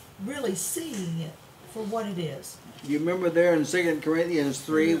trouble really seeing it for what it is. You remember there in 2 Corinthians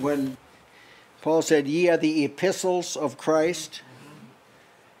 3 when Paul said, "Ye are the epistles of Christ."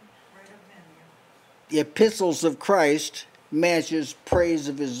 The epistles of Christ matches praise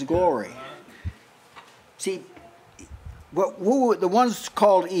of his glory. See, the ones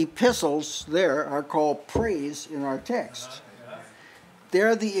called epistles there are called praise in our text.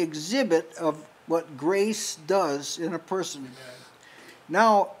 They're the exhibit of what grace does in a person.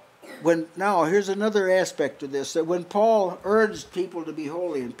 Now here's another aspect to this, that when Paul urged people to be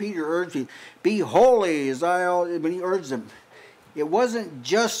holy, and Peter urged people, be holy as when he urged them, it wasn't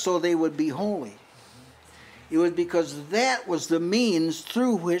just so they would be holy. It was because that was the means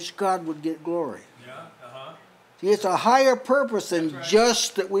through which God would get glory. See, it's a higher purpose than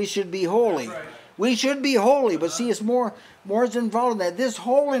just that we should be holy. We should be holy, but see, it's more is involved in that. This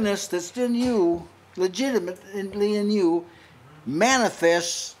holiness that's in you, legitimately in you,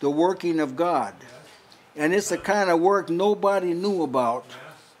 manifests the working of God. And it's the kind of work nobody knew about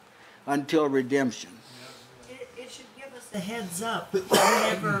until redemption. It should give us a heads up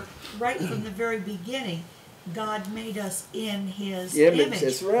whenever, right from the very beginning, God made us in his image.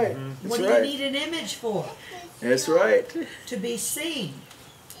 That's right. What do you need an image for? That's right. To be seen.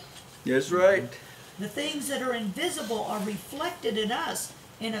 That's right. The things that are invisible are reflected in us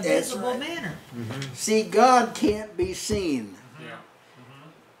in a That's visible right. manner. See, God can't be seen. Yeah.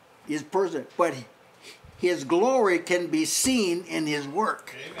 His person, but His glory can be seen in His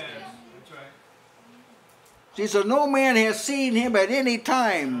work. Amen. That's right. See, so no man has seen Him at any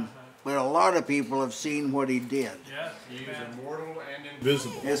time, but a lot of people have seen what He did. Yes. He is immortal and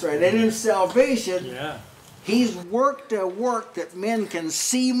invisible. That's right. And in salvation, Yeah. He's worked a work that men can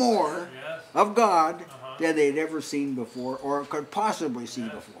see more Yes. of God than they'd ever seen before or could possibly see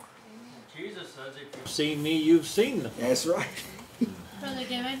before. Jesus says, if you've seen me, you've seen them. That's right. Brother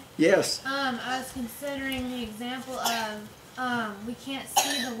Gibbon, Yes. I was considering the example of we can't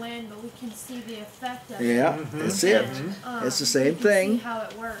see the wind, but we can see the effect of it. Yeah, that's it. And, It's the same we can thing. See how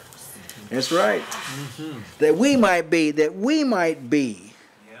it works. That's right. That we might be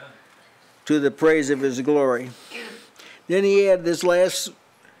to the praise of His glory. Then he had this last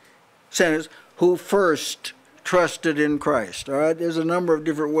sentence, who first trusted in Christ. All right, there's a number of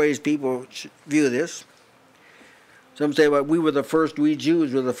different ways people view this. Some say, well, we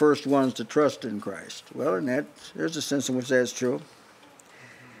Jews were the first ones to trust in Christ. Well, there's a sense in which that's true.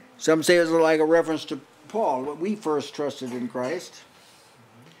 Some say it's like a reference to Paul, but we first trusted in Christ.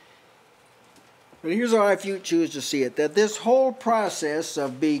 But here's how I choose to see it, that this whole process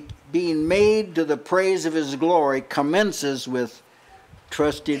of being made to the praise of His glory commences with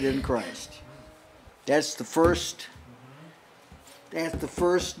trusting in Christ. That's the first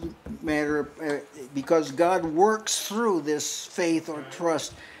matter, because God works through this faith or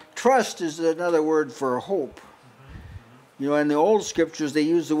trust. Trust is another word for hope. You know, in the old scriptures, they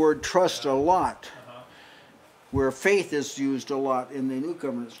use the word trust a lot, where faith is used a lot in the New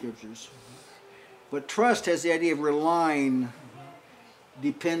Covenant scriptures. But trust has the idea of relying,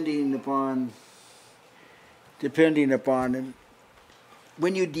 depending upon. And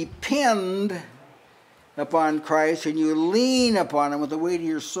when you depend upon Christ and you lean upon Him with the weight of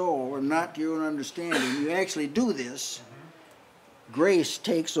your soul and not your own understanding, you actually do this, grace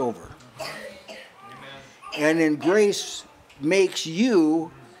takes over. And then grace makes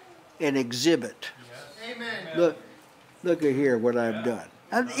you an exhibit. Amen. Look at here what I've done.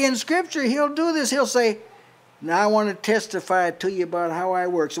 In Scripture, He'll do this. He'll say, now I want to testify to you about how I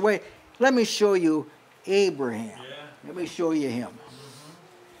work. So wait, let me show you Abraham. Let me show you him.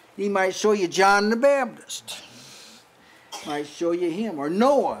 He might show you John the Baptist. Might show you him. Or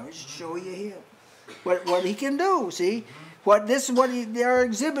Noah. Show you him. What he can do, see? This is what there are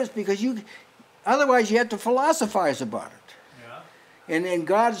exhibits, because otherwise you have to philosophize about it. Yeah. And then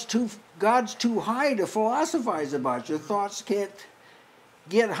God's too high to philosophize about. Your thoughts can't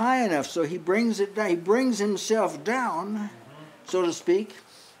get high enough, so He brings it down. He brings Himself down, so to speak,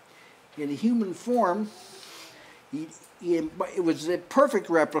 in a human form. It was a perfect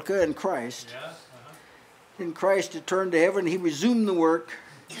replica in Christ. In Christ, it turned to heaven. He resumed the work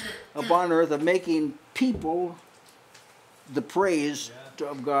upon earth of making people the praise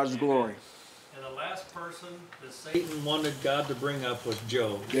of God's glory. And the last person that Satan wanted God to bring up was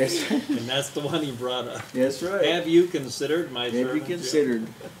Job. Yes. And that's the one he brought up. That's right. Have you considered my servant? Have you considered?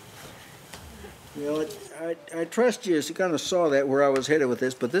 You know, I trust you kind of saw that where I was headed with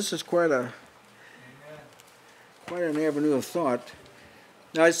this, but this is quite an avenue of thought.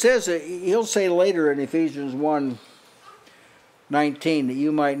 Now it says, he'll say later in Ephesians 1:19 that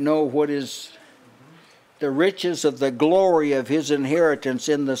you might know what is the riches of the glory of His inheritance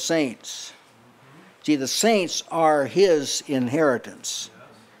in the saints. See, the saints are His inheritance.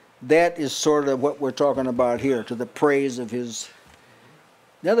 That is sort of what we're talking about here, to the praise of His.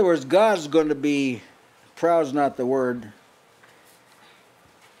 In other words, God's going to be, proud's not the word,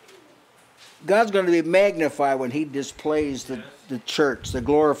 God's going to be magnified when He displays the church, the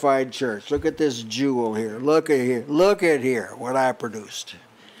glorified church. Look at this jewel here. Look at here. Look at here what I produced.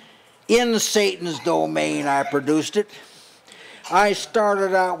 In Satan's domain I produced it. I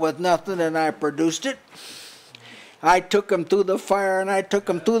started out with nothing and I produced it. I took him through the fire and I took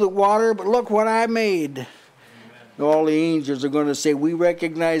him through the water, but look what I made. Amen. All the angels are going to say, we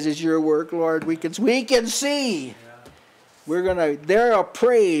recognize it's your work, Lord. We can see. Yeah. They're a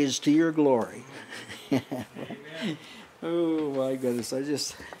praise to your glory. Oh my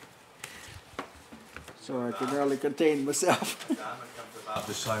goodness, so I can hardly contain myself. About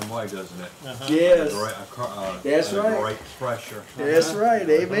the same way, doesn't it? Yes. That's right. Great pressure. That's right.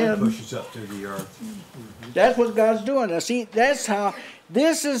 Amen. Pushes up to the earth. That's what God's doing. Now see, this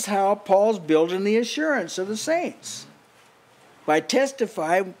is how Paul's building the assurance of the saints. By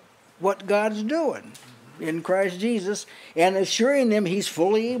testifying what God's doing in Christ Jesus and assuring them He's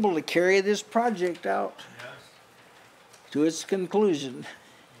fully able to carry this project out to its conclusion.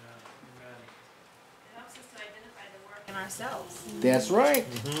 ourselves. That's right.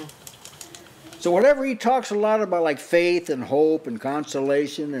 So whatever he talks a lot about, like faith and hope and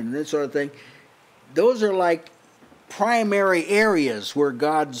consolation and this sort of thing, those are like primary areas where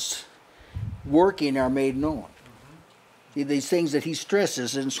God's working are made known. These things that he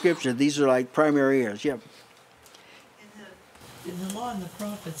stresses in Scripture, these are like primary areas. Yep. In the law and the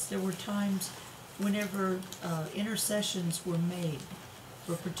prophets, there were times whenever intercessions were made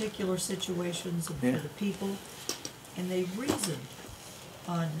for particular situations and for the people, and they reasoned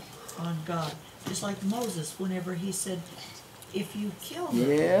on God. Just like Moses, whenever he said, if you kill them,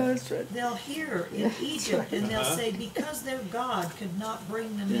 that's right. they'll hear in Egypt, and they'll say, because their God could not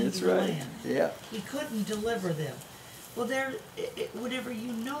bring them into the land. Yeah. He couldn't deliver them. Well, whenever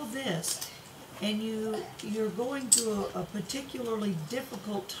you know this, and you're going through a particularly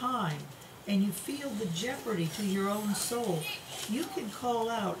difficult time, and you feel the jeopardy to your own soul, you can call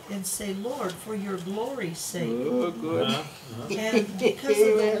out and say, Lord, for your glory's sake. Oh, good. And because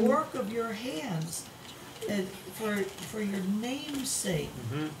of the work of your hands, and for your name's sake,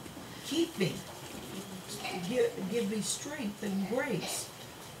 keep me. Give me strength and grace,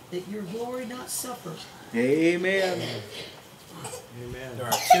 that your glory not suffer. Amen. Amen. There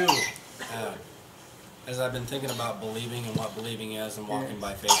are two, as I've been thinking about believing and what believing is and walking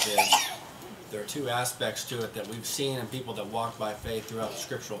by faith is, there are two aspects to it that we've seen in people that walk by faith throughout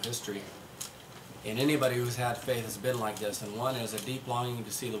scriptural history. And anybody who's had faith has been like this. And one is a deep longing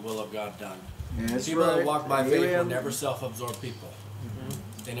to see the will of God done. That's People right. that walk by faith were Amen. never self-absorbed people.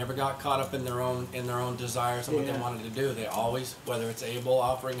 They never got caught up in their own desires and what they wanted to do. They always, whether it's Abel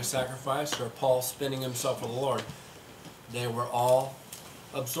offering a sacrifice or Paul spinning himself for the Lord, they were all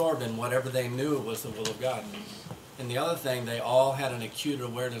absorbed in whatever they knew was the will of God. And the other thing, they all had an acute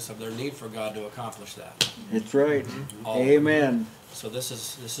awareness of their need for God to accomplish that. That's right. All Amen. So this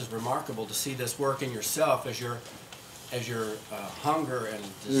is remarkable to see this work in yourself as your hunger and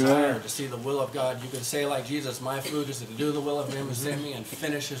desire to see the will of God. You can say like Jesus, my food is to do the will of him who sent me and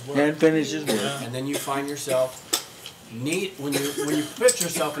finish his work. And finish his work. And then you find yourself when you put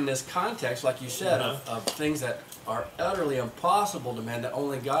yourself in this context, like you said, of things that are utterly impossible to man that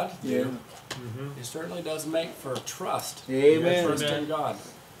only God can do. It certainly does make for trust. Amen. Trust in God.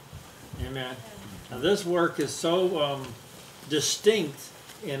 Amen. Now this work is so distinct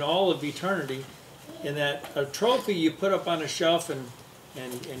in all of eternity, in that a trophy you put up on a shelf and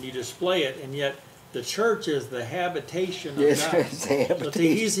you display it, and yet the church is the habitation of God. It's the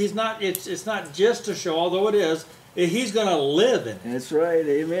habitation. So he's not. It's not just to show, although it is. He's going to live in it. That's right.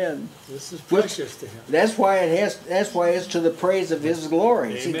 Amen. This is precious to him. That's why That's why it's to the praise of His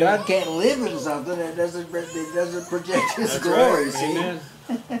glory. Amen. See, God can't live in something that doesn't project His That's glory. right. See? Amen.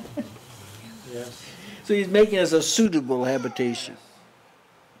 Yes. So He's making us a suitable habitation.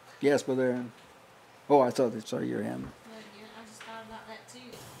 Yes, Brother Aaron. Oh, I thought I saw your hand. I just thought about that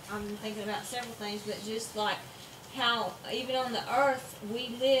too. I'm thinking about several things, but just like how even on the earth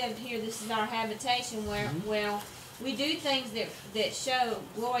we live here, this is our habitation where, well, we do things that show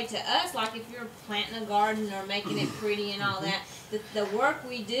glory to us, like if you're planting a garden or making it pretty and all that. The work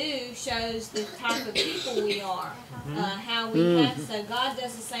we do shows the type of people we are, how we have. So God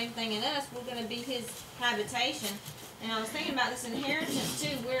does the same thing in us. We're going to be His habitation. And I was thinking about this inheritance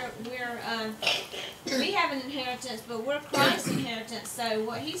too. We have an inheritance, but we're Christ's inheritance. So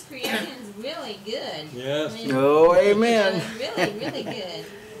what He's creating is really good. Yes. I mean, Oh, amen. it's really, really good.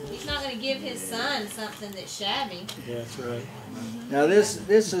 He's not going to give His Son something that's shabby. That's right. Now this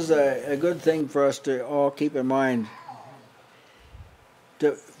is a good thing for us to all keep in mind.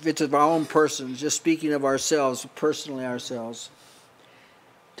 If it's of our own persons, just speaking of ourselves, personally ourselves,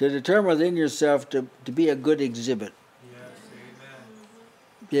 to determine within yourself to be a good exhibit.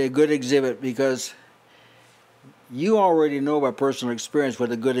 Be a good exhibit, because you already know by personal experience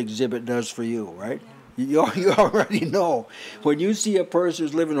what a good exhibit does for you, right? You already know. When you see a person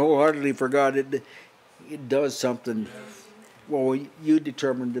who's living wholeheartedly for God, it does something. Well, you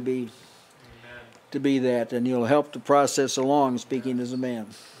determine to be that, and you'll help the process along, speaking as a man.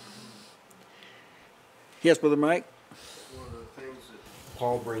 Yes, Brother Mike? One of the things that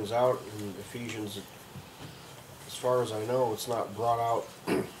Paul brings out in Ephesians, as far as I know, it's not brought out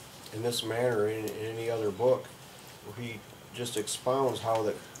in this manner in any other book, where he just expounds how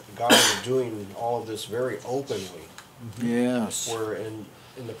that God is doing all of this very openly. Yes. Where in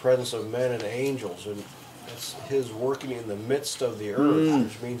the presence of men and angels, and it's His working in the midst of the earth,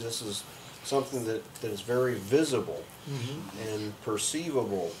 which means this is something that is very visible and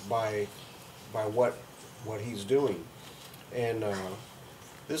perceivable by what He's doing. And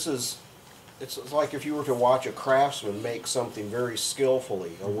this is it's like if you were to watch a craftsman make something very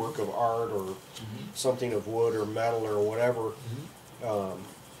skillfully, a work of art or something of wood or metal or whatever.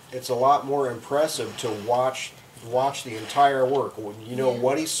 It's a lot more impressive to watch the entire work. You know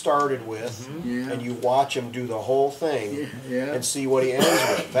what he started with, and you watch him do the whole thing, and see what he ends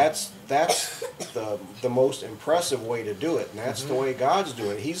with. That's the most impressive way to do it, and that's the way God's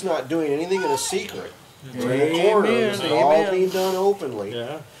doing it. He's not doing anything in a secret. It's in the corners, and all being done openly.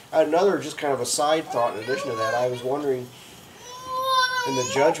 Another just kind of a side thought in addition to that, I was wondering in the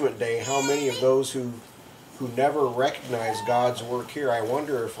judgment day how many of those who never recognize God's work here, I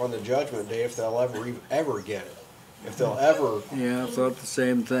wonder if on the judgment day if they'll ever get it. If they'll ever... Yeah, I thought the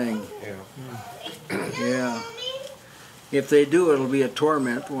same thing. Yeah. Yeah. If they do, it'll be a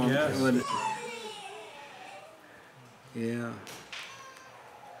torment. Yeah.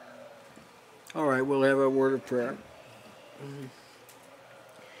 All right, we'll have a word of prayer.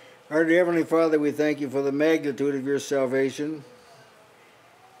 Our dear Heavenly Father, we thank you for the magnitude of your salvation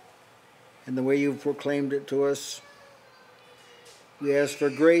and the way you've proclaimed it to us. We ask for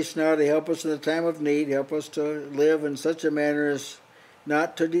grace now to help us in the time of need. Help us to live in such a manner as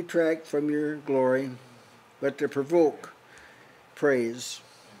not to detract from your glory, but to provoke praise.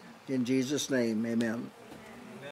 In Jesus' name, amen.